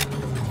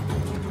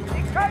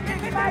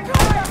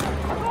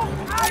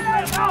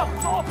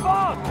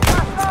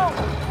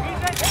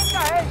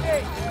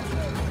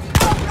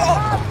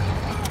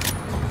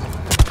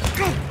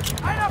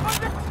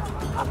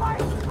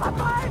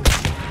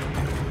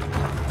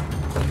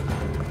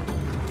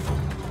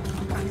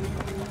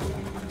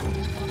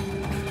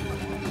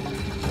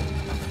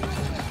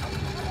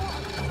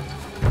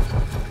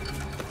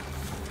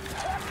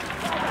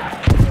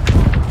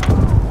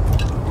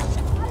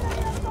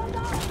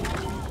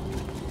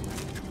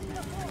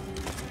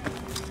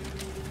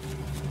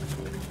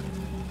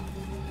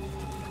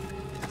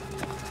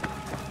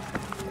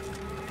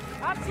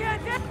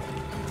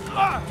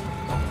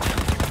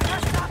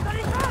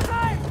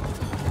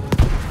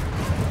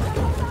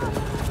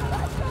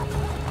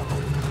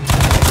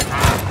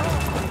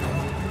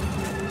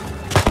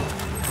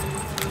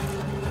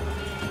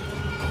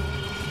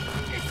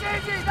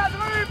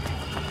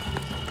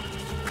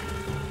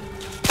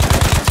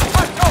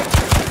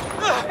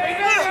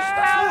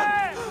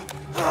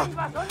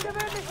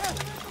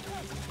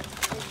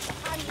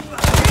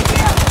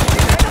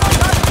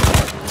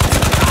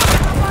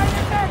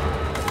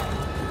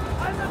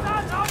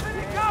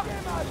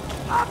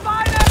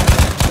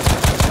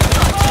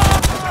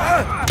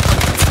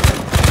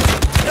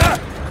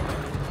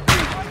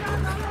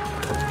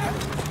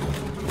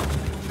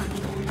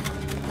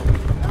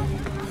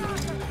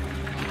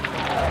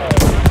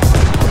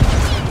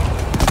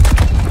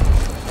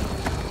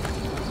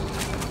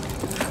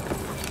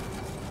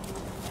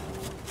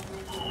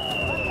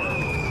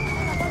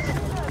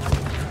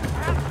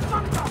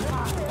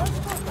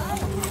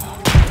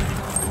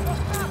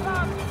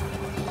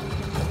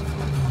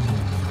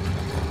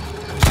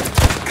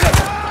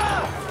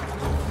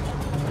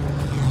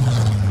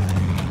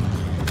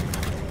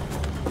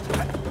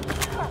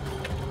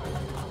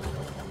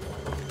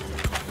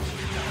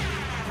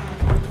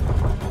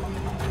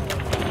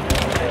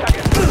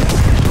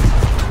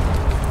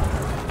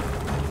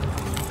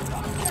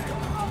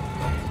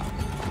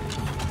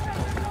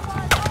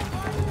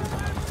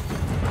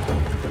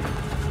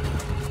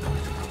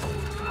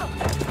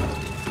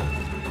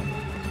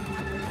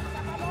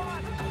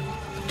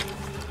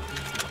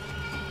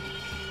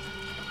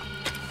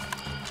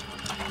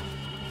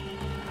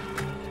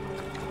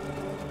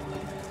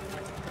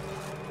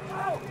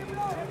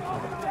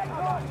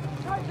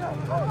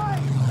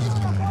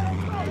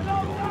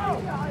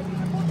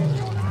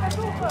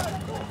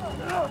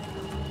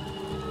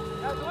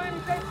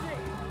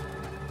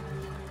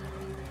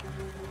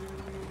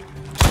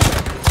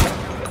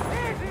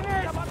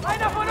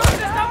 Einer von uns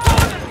ist am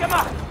Boden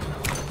gemacht!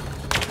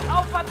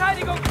 Auf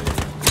Verteidigung!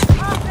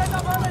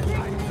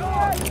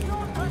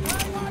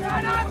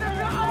 Granate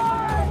für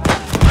alle!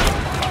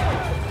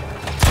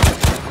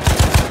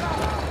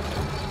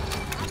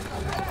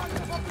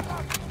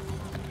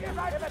 Ihr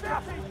seid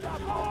fertig,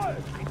 jawohl!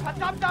 Ein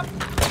verdammter...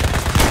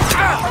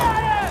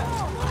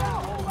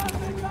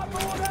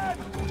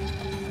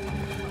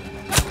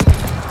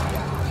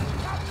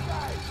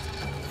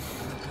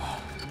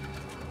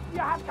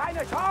 Ihr habt keine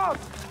Chance!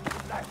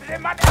 Lasst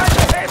den Mann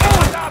ernst helfen!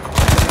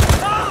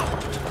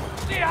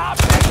 Sie haben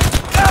nicht!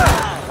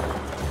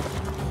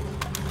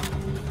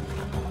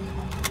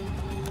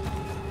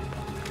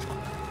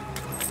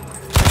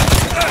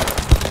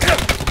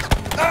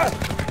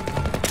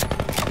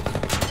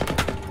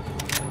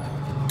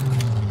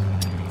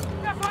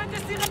 Der Feind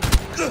ist direkt!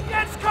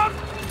 Jetzt kommt!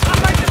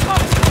 Arbeit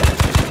getroffen!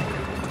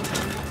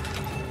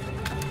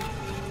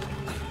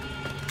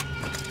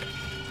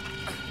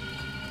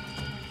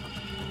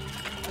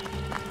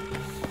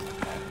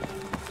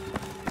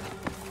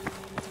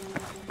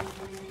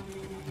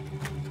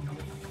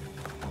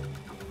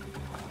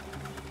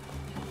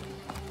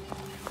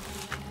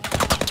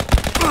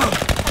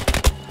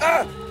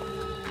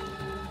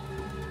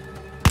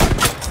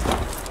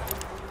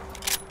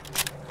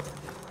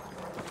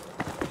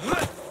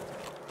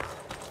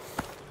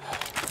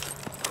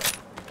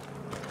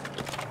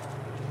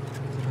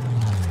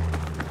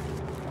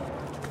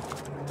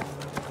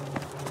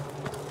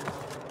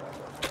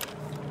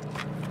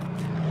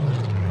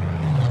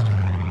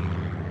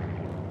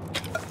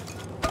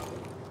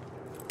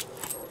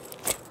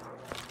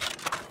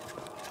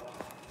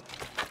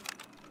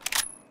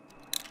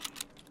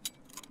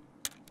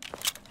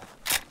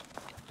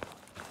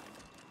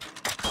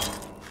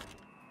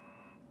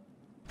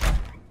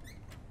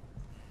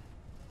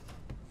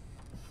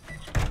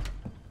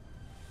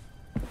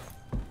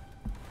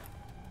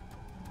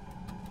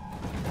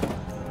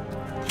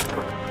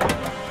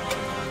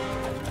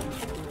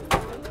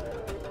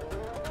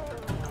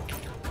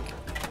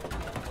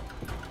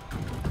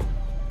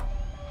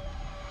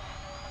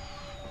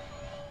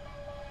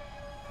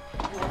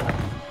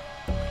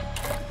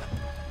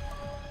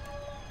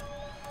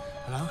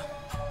 Hello?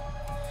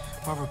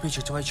 Brother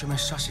Bridger to HMS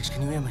Sussex,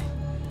 can you hear me?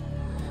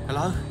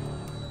 Hello?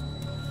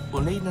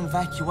 We'll need an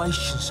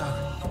evacuation, so...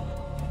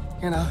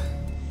 You know...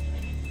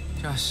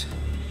 Just...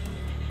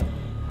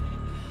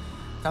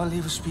 Don't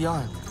leave us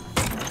behind.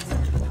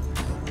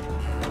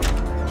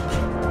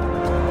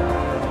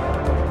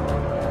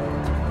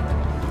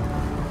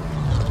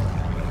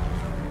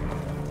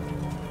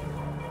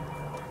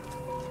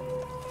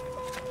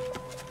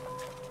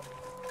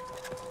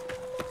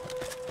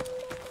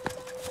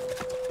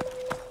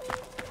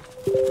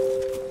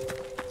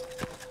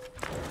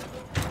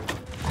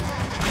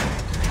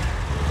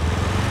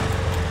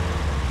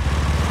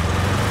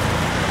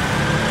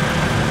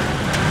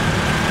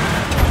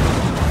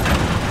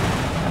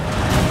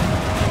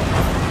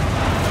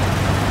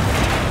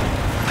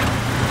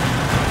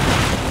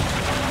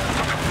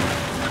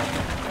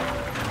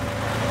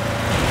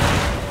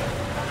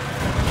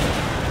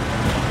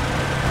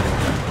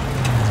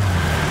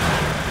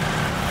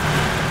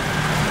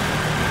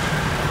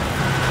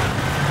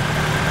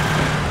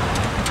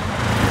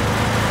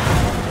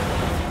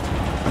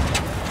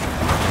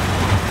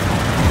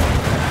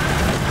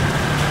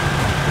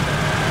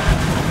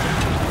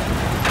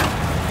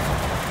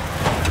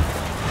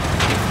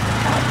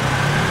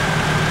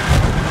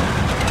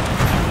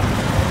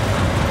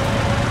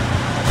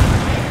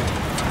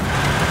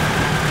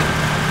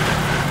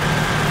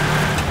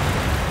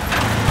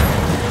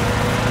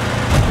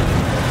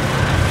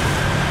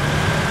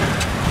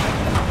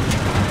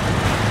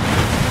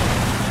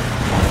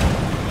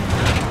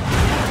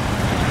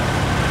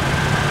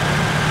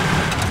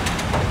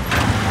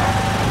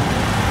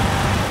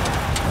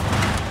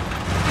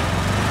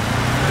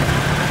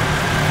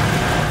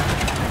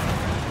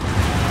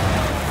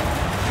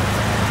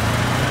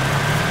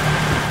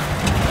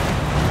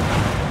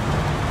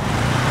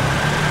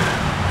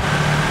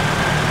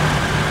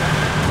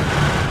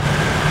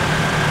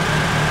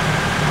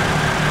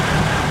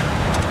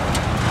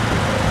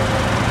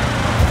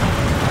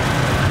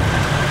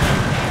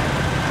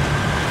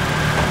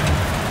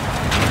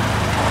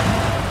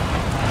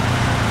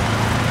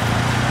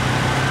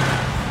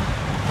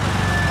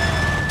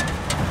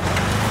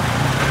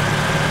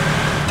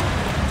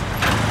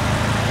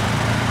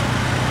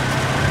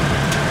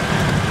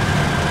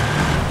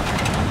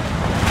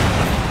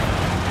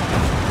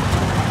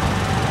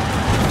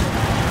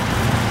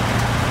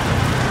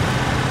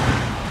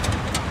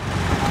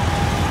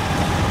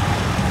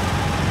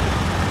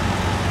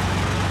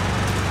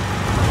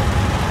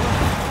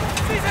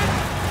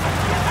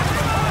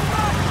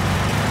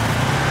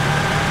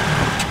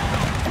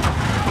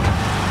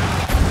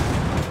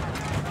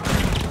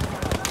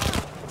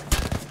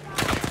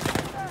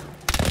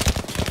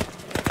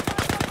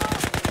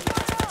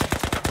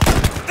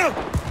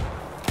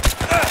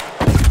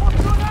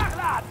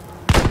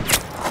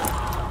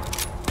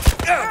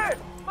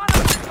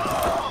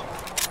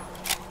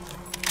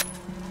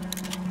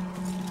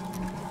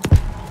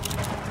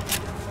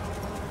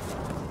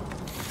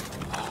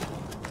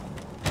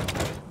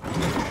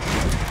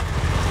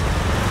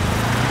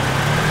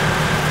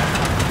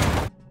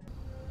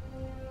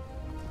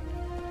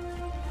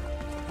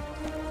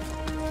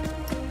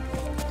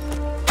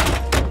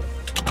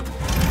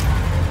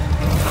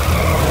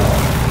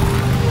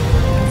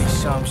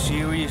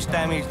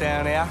 damage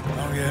down there.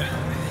 Oh, yeah?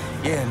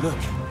 Yeah, look,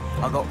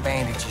 I got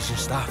bandages and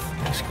stuff.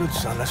 That's good,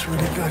 son. That's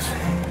really good.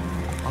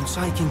 I'm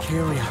taking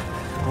care of you,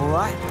 all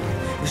right?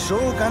 It's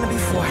all gonna be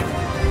fine.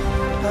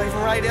 Not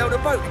even radioed a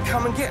boat to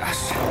come and get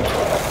us.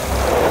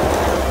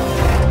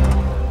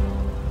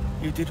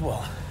 You did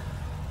what?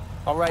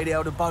 I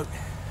radioed a boat.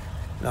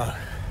 No.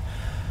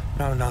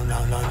 No.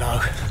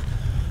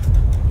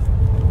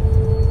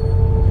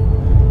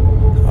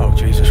 Oh,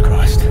 Jesus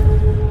Christ.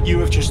 You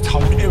have just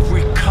told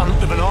every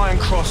cunt of an Iron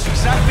Cross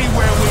exactly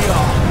where we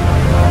are.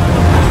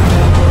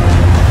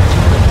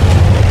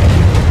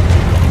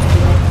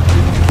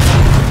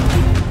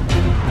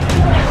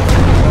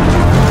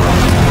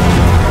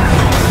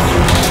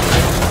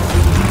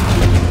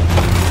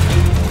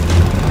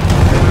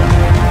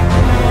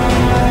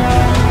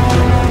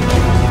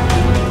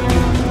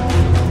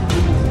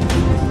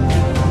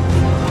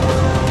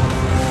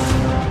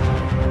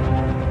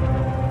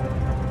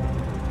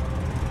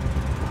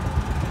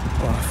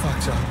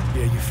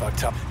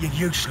 You're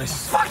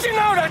useless. Fucking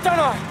know that, don't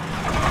I?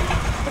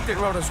 I did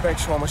roll those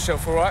banks for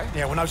myself, all right?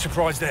 Yeah, well, no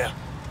surprise there.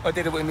 I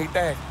did it with me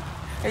dad.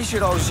 He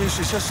said I was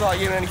useless just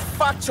like you, and he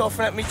fucked off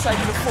and had me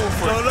taking the fall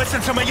for it. No,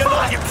 listen to me, you're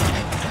not...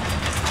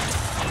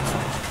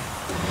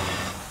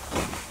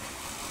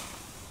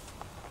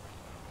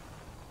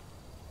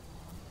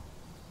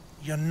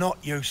 You're not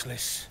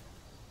useless.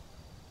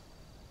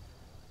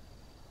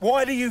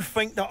 Why do you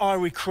think that I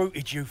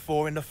recruited you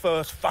for in the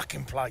first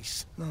fucking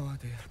place? No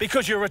idea.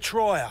 Because you're a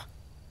trier.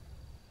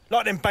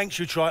 Like them banks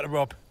you tried to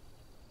rob.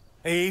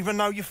 Even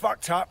though you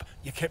fucked up,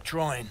 you kept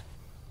trying.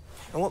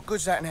 And what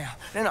good's that now?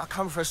 They're not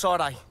coming for a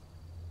side, eh?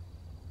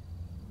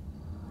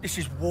 This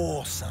is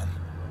war, son.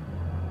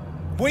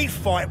 We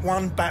fight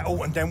one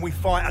battle and then we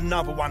fight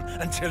another one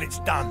until it's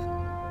done.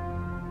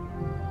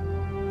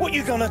 What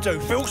you gonna do?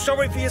 Feel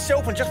sorry for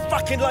yourself and just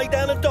fucking lay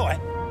down and die?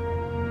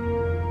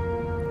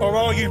 Or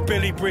are you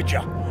Billy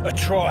Bridger, a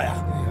trier?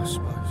 Yeah, I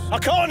suppose. I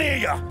can't hear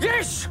you!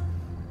 Yes!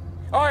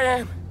 I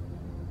am.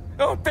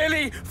 Oh,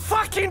 Billy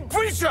fucking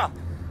Bridger!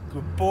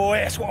 Good boy,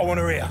 that's what I want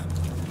to hear.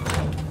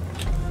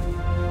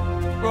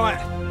 Right,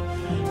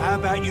 how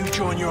about you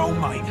join your old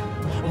mate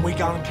and we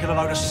go and kill a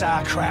load of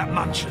sauerkraut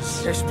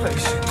munchers? Yes,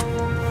 please.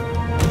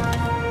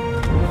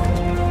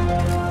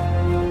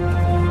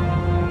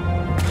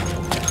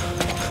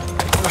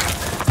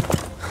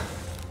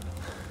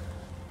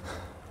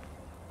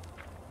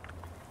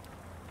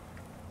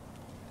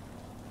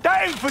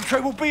 That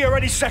infantry will be here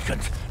any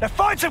second. Now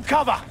find some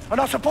cover and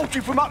I'll support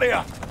you from up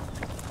here.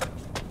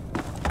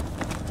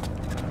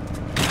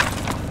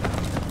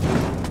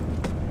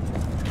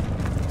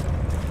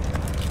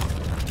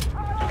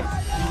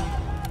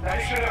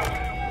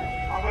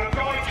 I'm gonna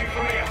guide you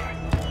from here.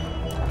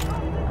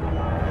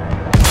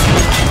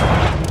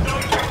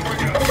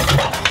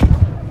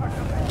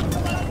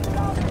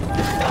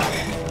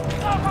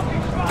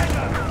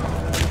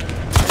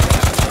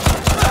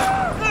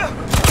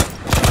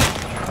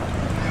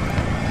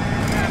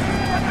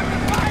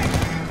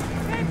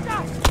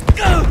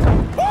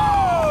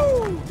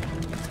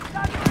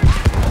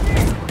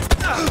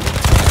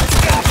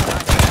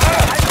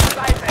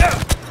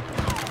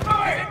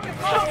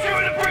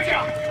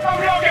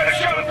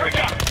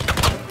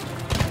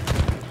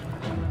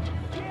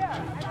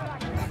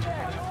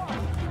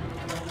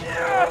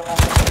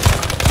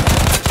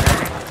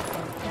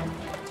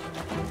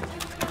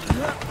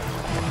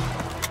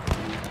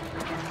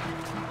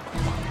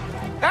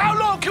 How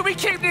long can we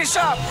keep this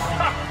up?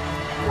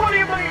 What do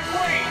you mean,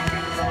 please?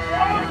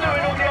 I'm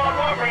doing all the hard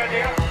work around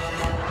here.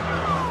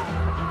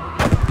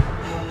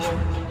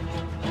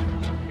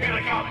 Here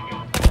they come.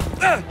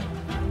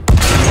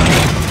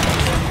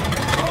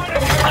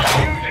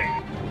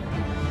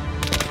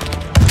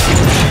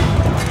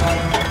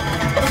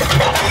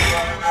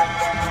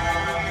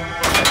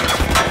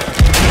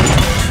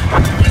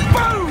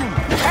 Boom!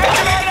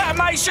 Activate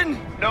automation!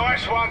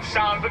 Nice one,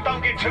 son, but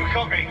don't get too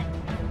cocky.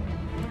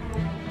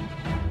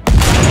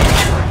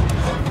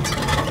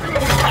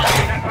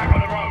 Back on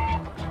the road.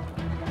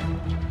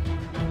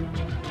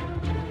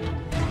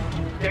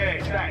 Yeah,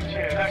 it's that,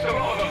 yeah, that's a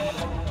lot of them.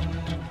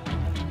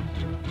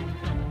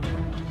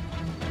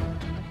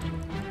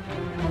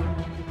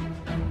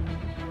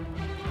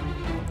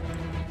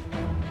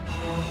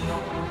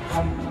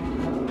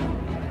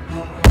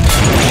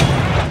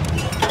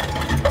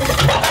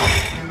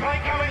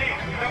 Plane coming in.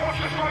 Now watch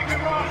the strike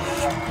and run.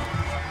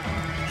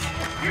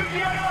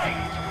 UTLA!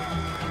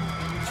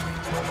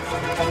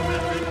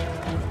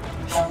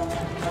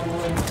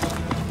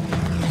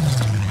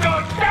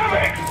 God damn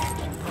it!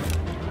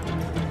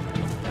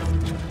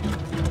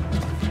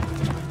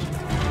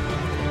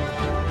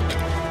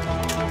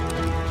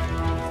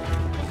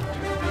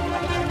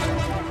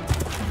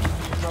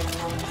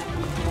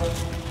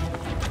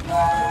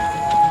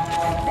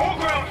 More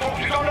ground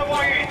forces on the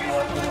way in.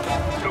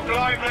 Look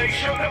like they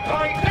shot the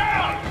plane down!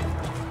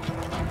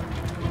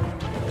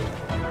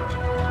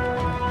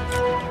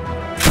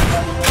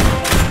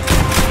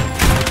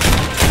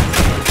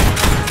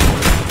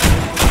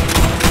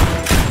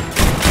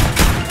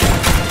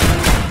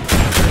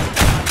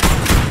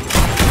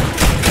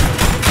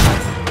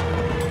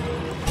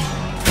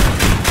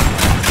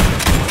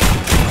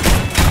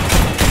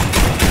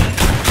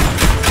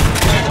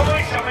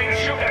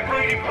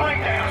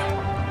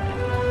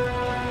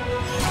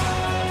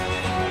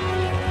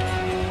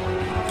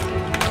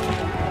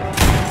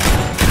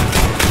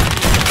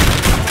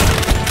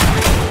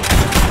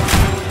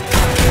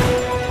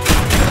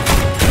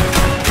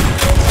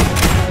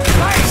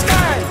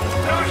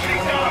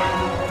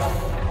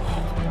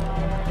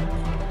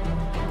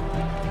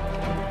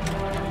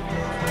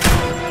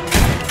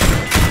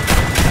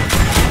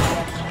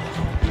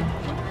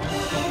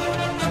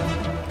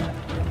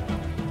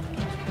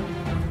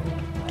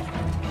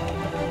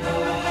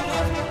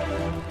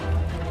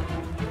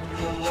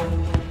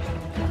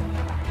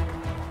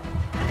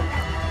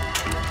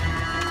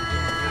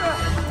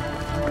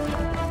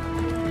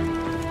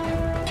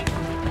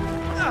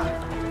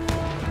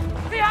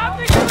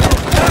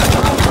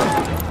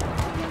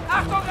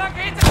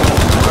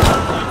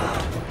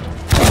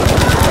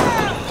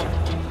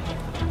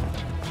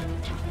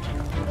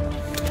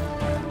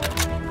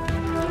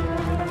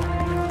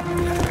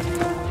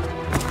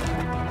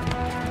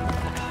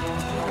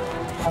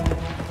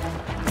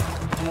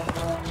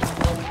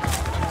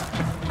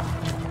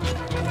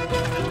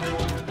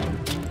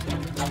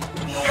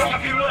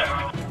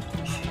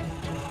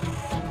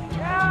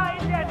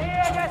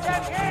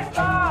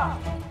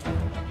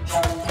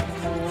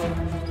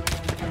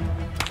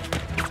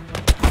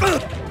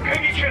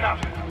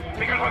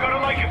 gotta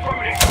make it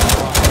through this.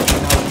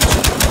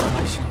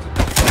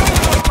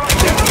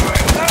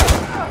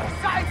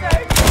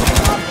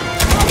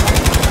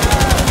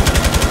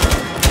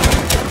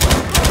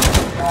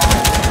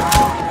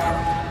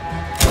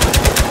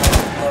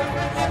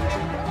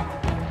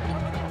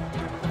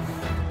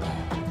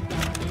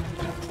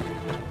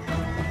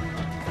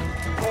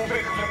 All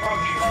vehicles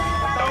approaching.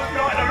 Don't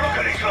like the look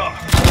of this lot.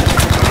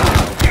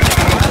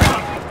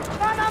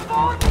 Mann am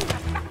Boden!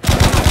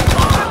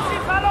 Haben Sie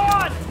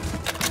verloren!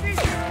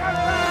 Dieses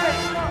Kanal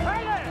zur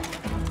Hölle!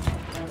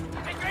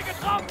 Ich bin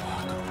getroffen!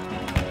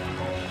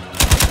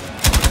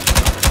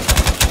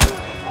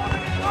 Vorne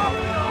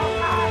getroffen!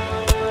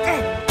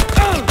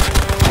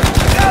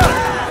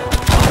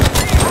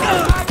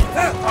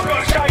 I've got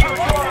to say you were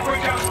trying,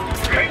 Bridger.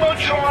 Keep on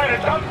trying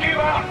and don't give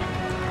up.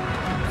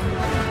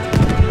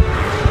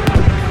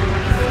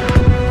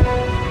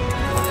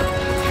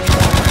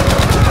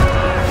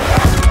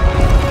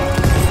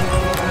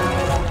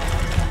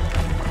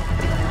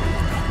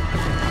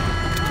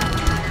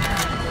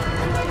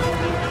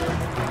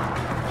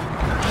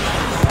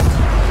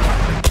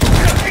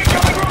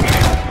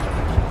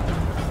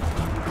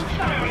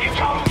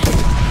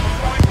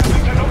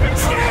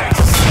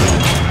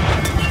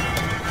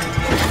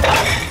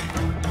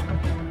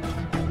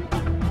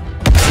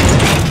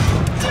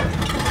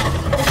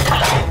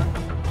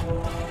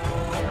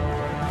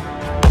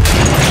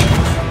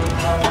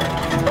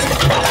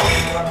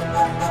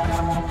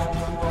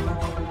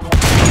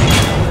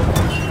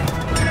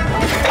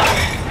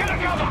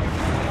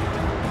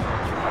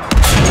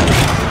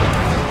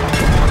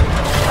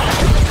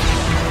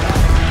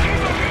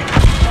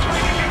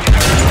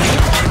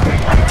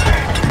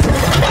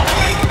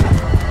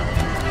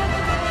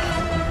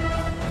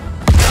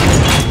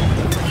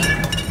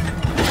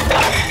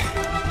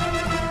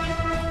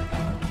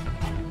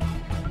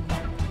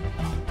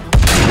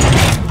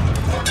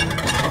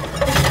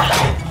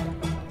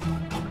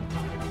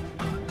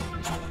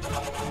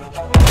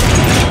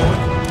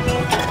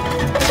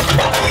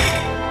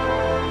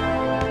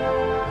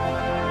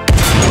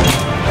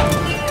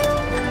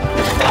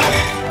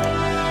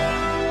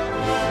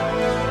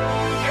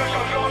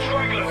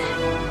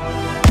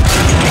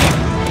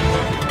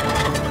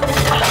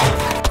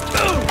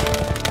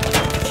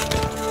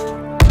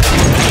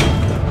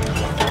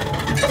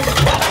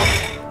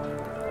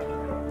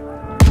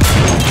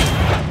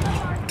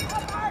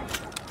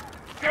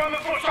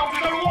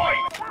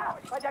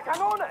 Bei der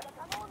Kanone!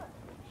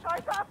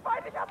 Scheiße,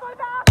 feindlicher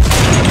Soldat!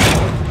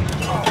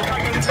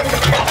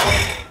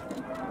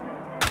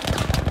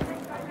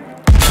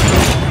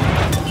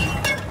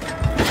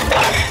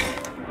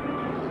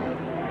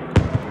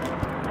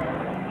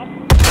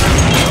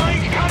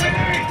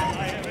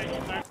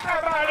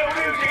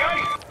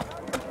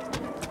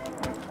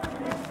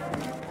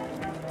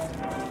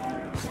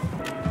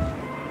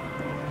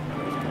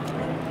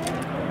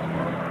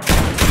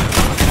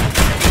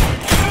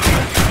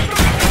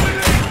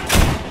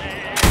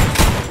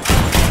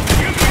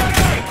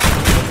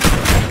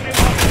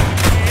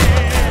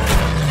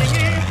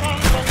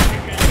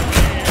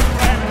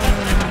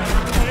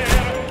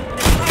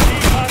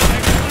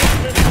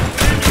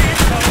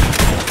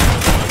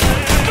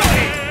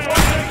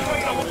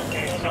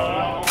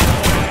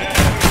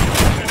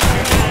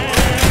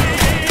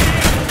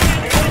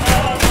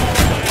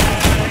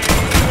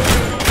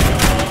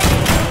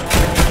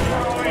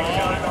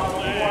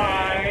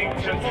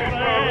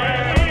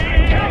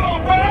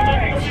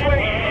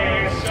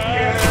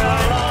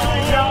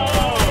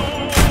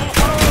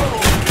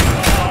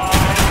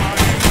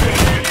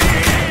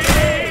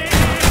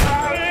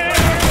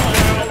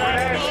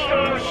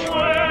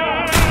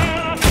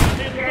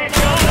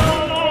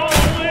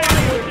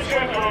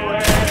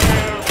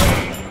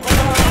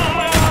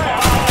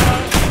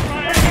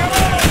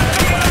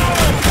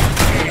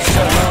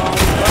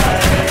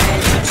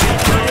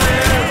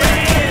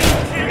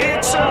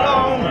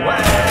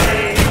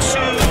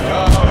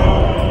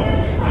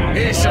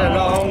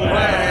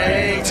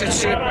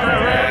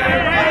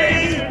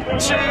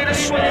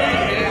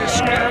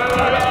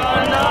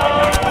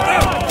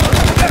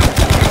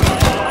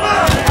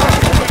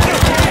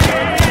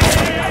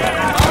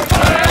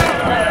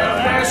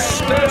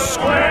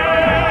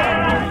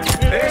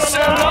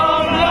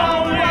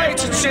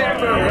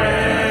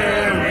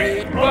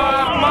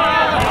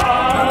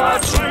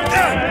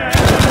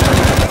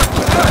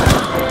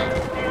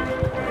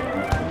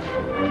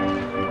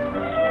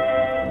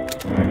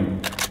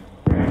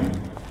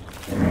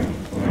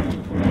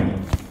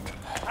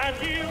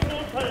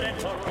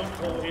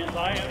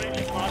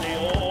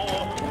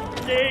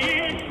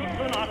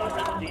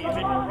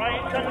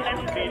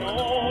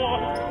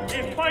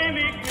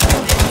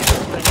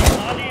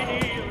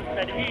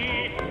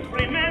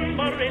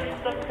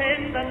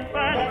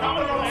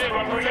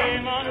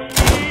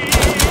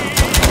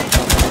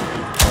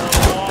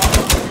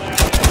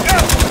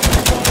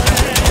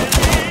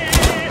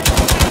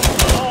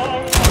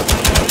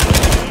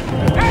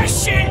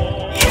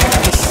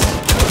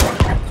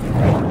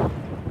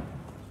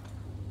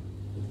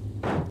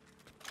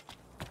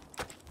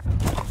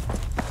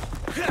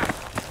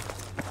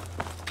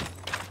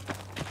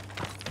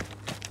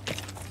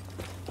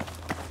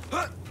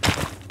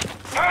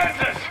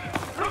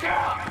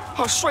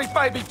 Oh, sweet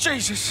baby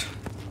Jesus.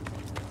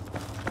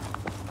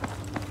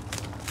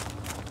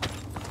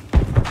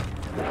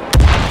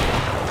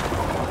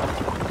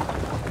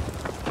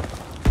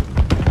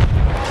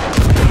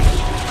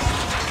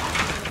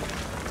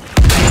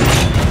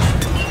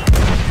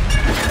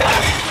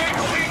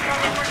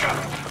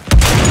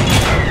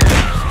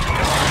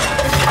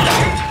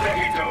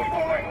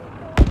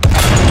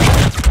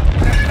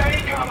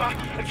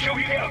 Until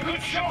you get a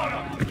good shot on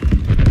him.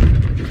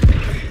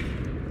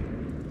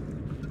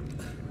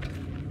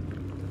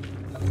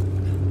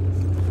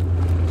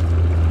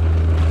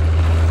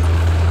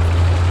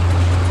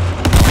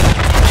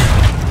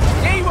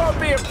 He won't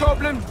be a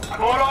problem.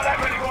 All right, that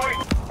ready, boy.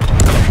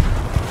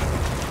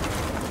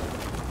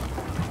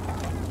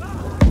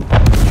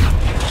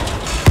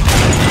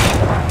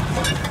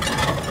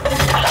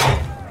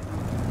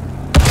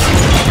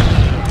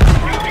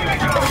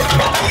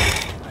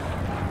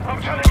 I'm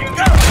telling you,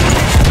 go!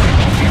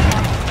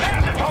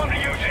 Now's the time to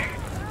use it.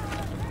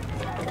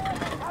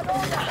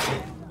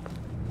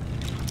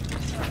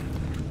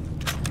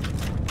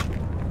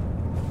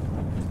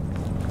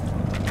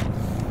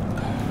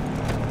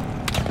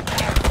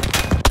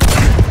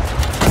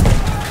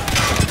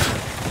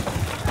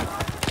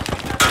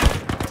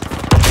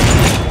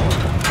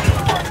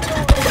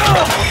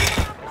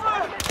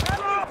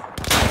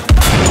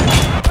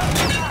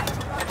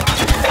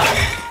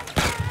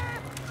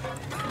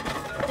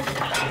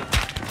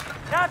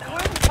 Da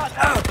drüben,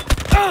 verdammt!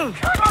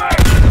 Stop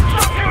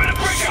shooting the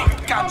preacher!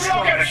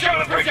 I'll get a shot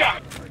of the preacher!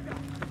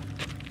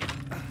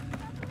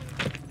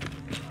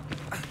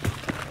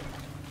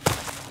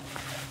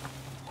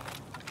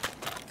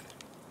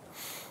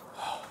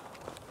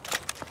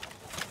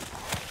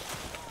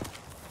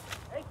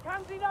 Ich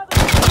kann sie da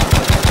drüben!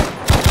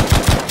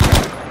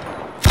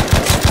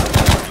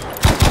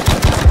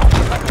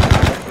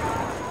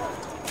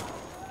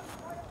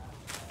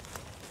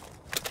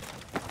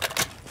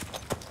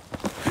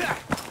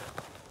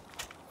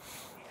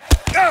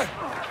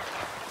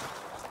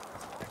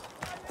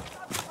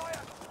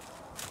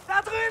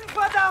 Da drüben,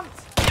 verdammt!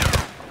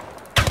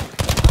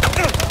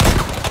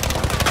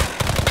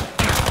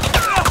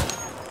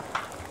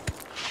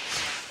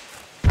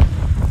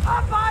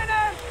 Ab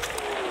einen!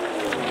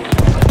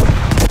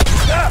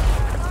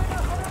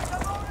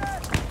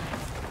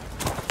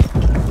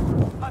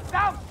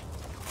 Verdammt!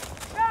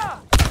 Ja!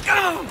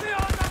 Für unser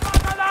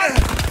Vaterland!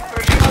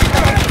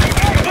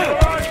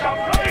 Stop,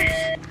 please!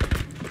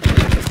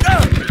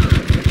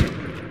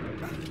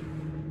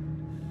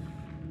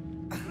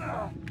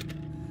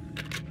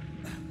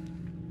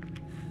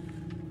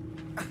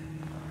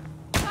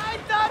 Nein,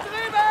 da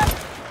drüben!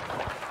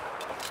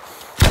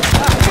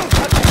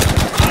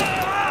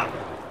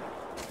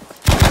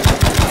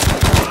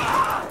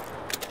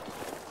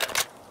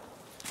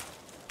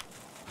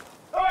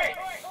 Hey!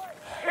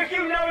 If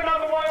you know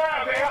another way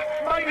out of here,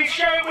 maybe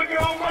share it with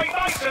your old mate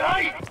Mason,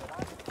 eh?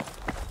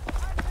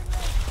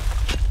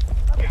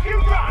 If you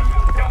run,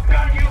 they'll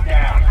gun you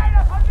down.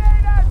 Einer von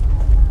denen!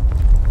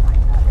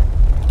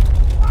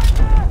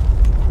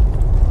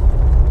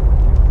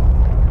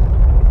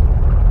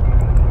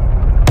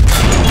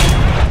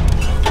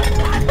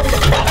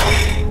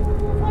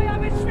 Feuer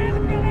mit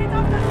schwerem Gerät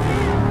auf das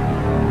Ziel!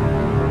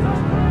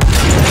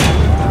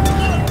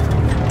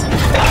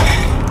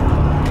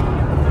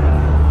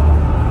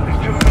 It's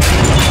too late.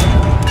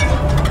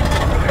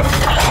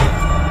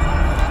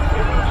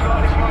 It looks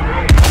like this might be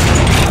it.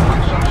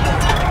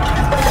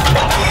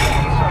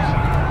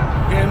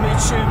 Yeah, me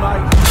too,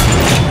 mate.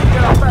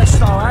 Get our best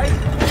though, eh?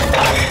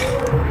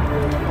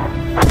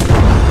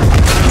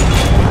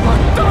 I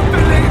don't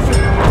believe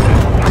it.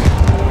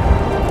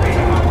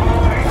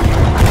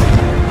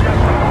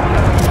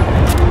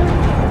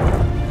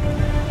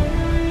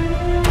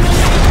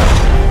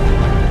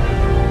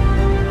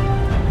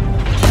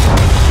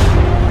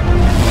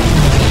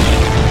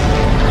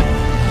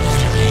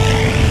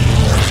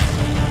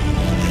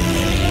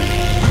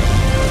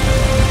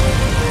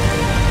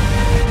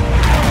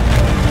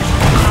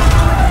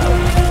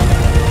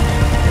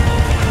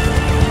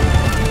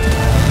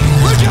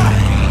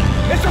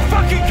 It's the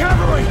fucking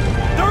cavalry!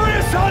 They're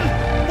here, son!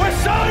 We're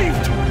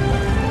saved!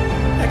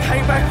 They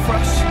came back for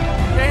us.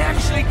 They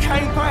actually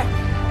came back.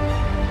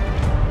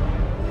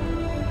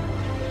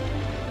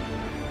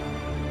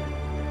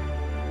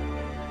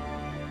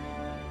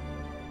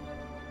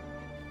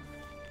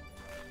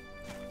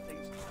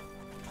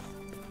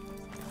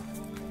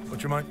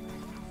 What you mean?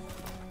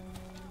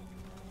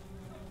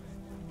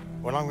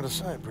 Well, I'm going to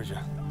say it,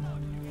 Bridger.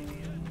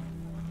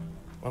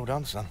 Well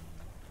done, son.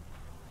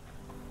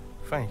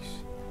 Thanks.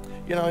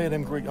 You know,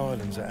 them Greek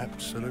islands are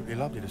absolutely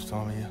lovely this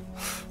time of year.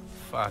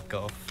 Fuck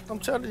off. I'm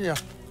telling you.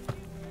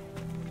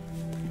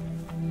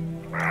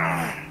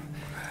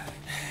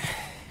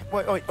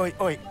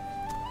 Wait.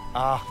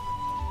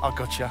 I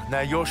got you.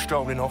 Now you're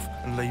strolling off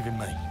and leaving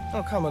me.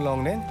 Oh, come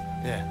along then.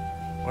 Yeah.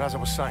 Well, as I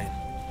was saying,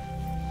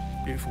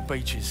 beautiful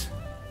beaches,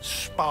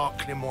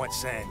 sparkling white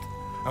sand,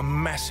 and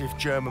massive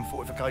German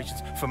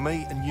fortifications for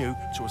me and you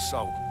to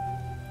assault.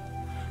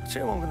 I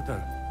tell you what I'm going to do.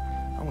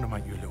 I'm going to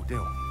make you a little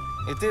deal.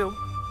 A deal?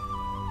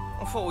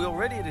 I thought we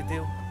already had a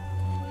deal.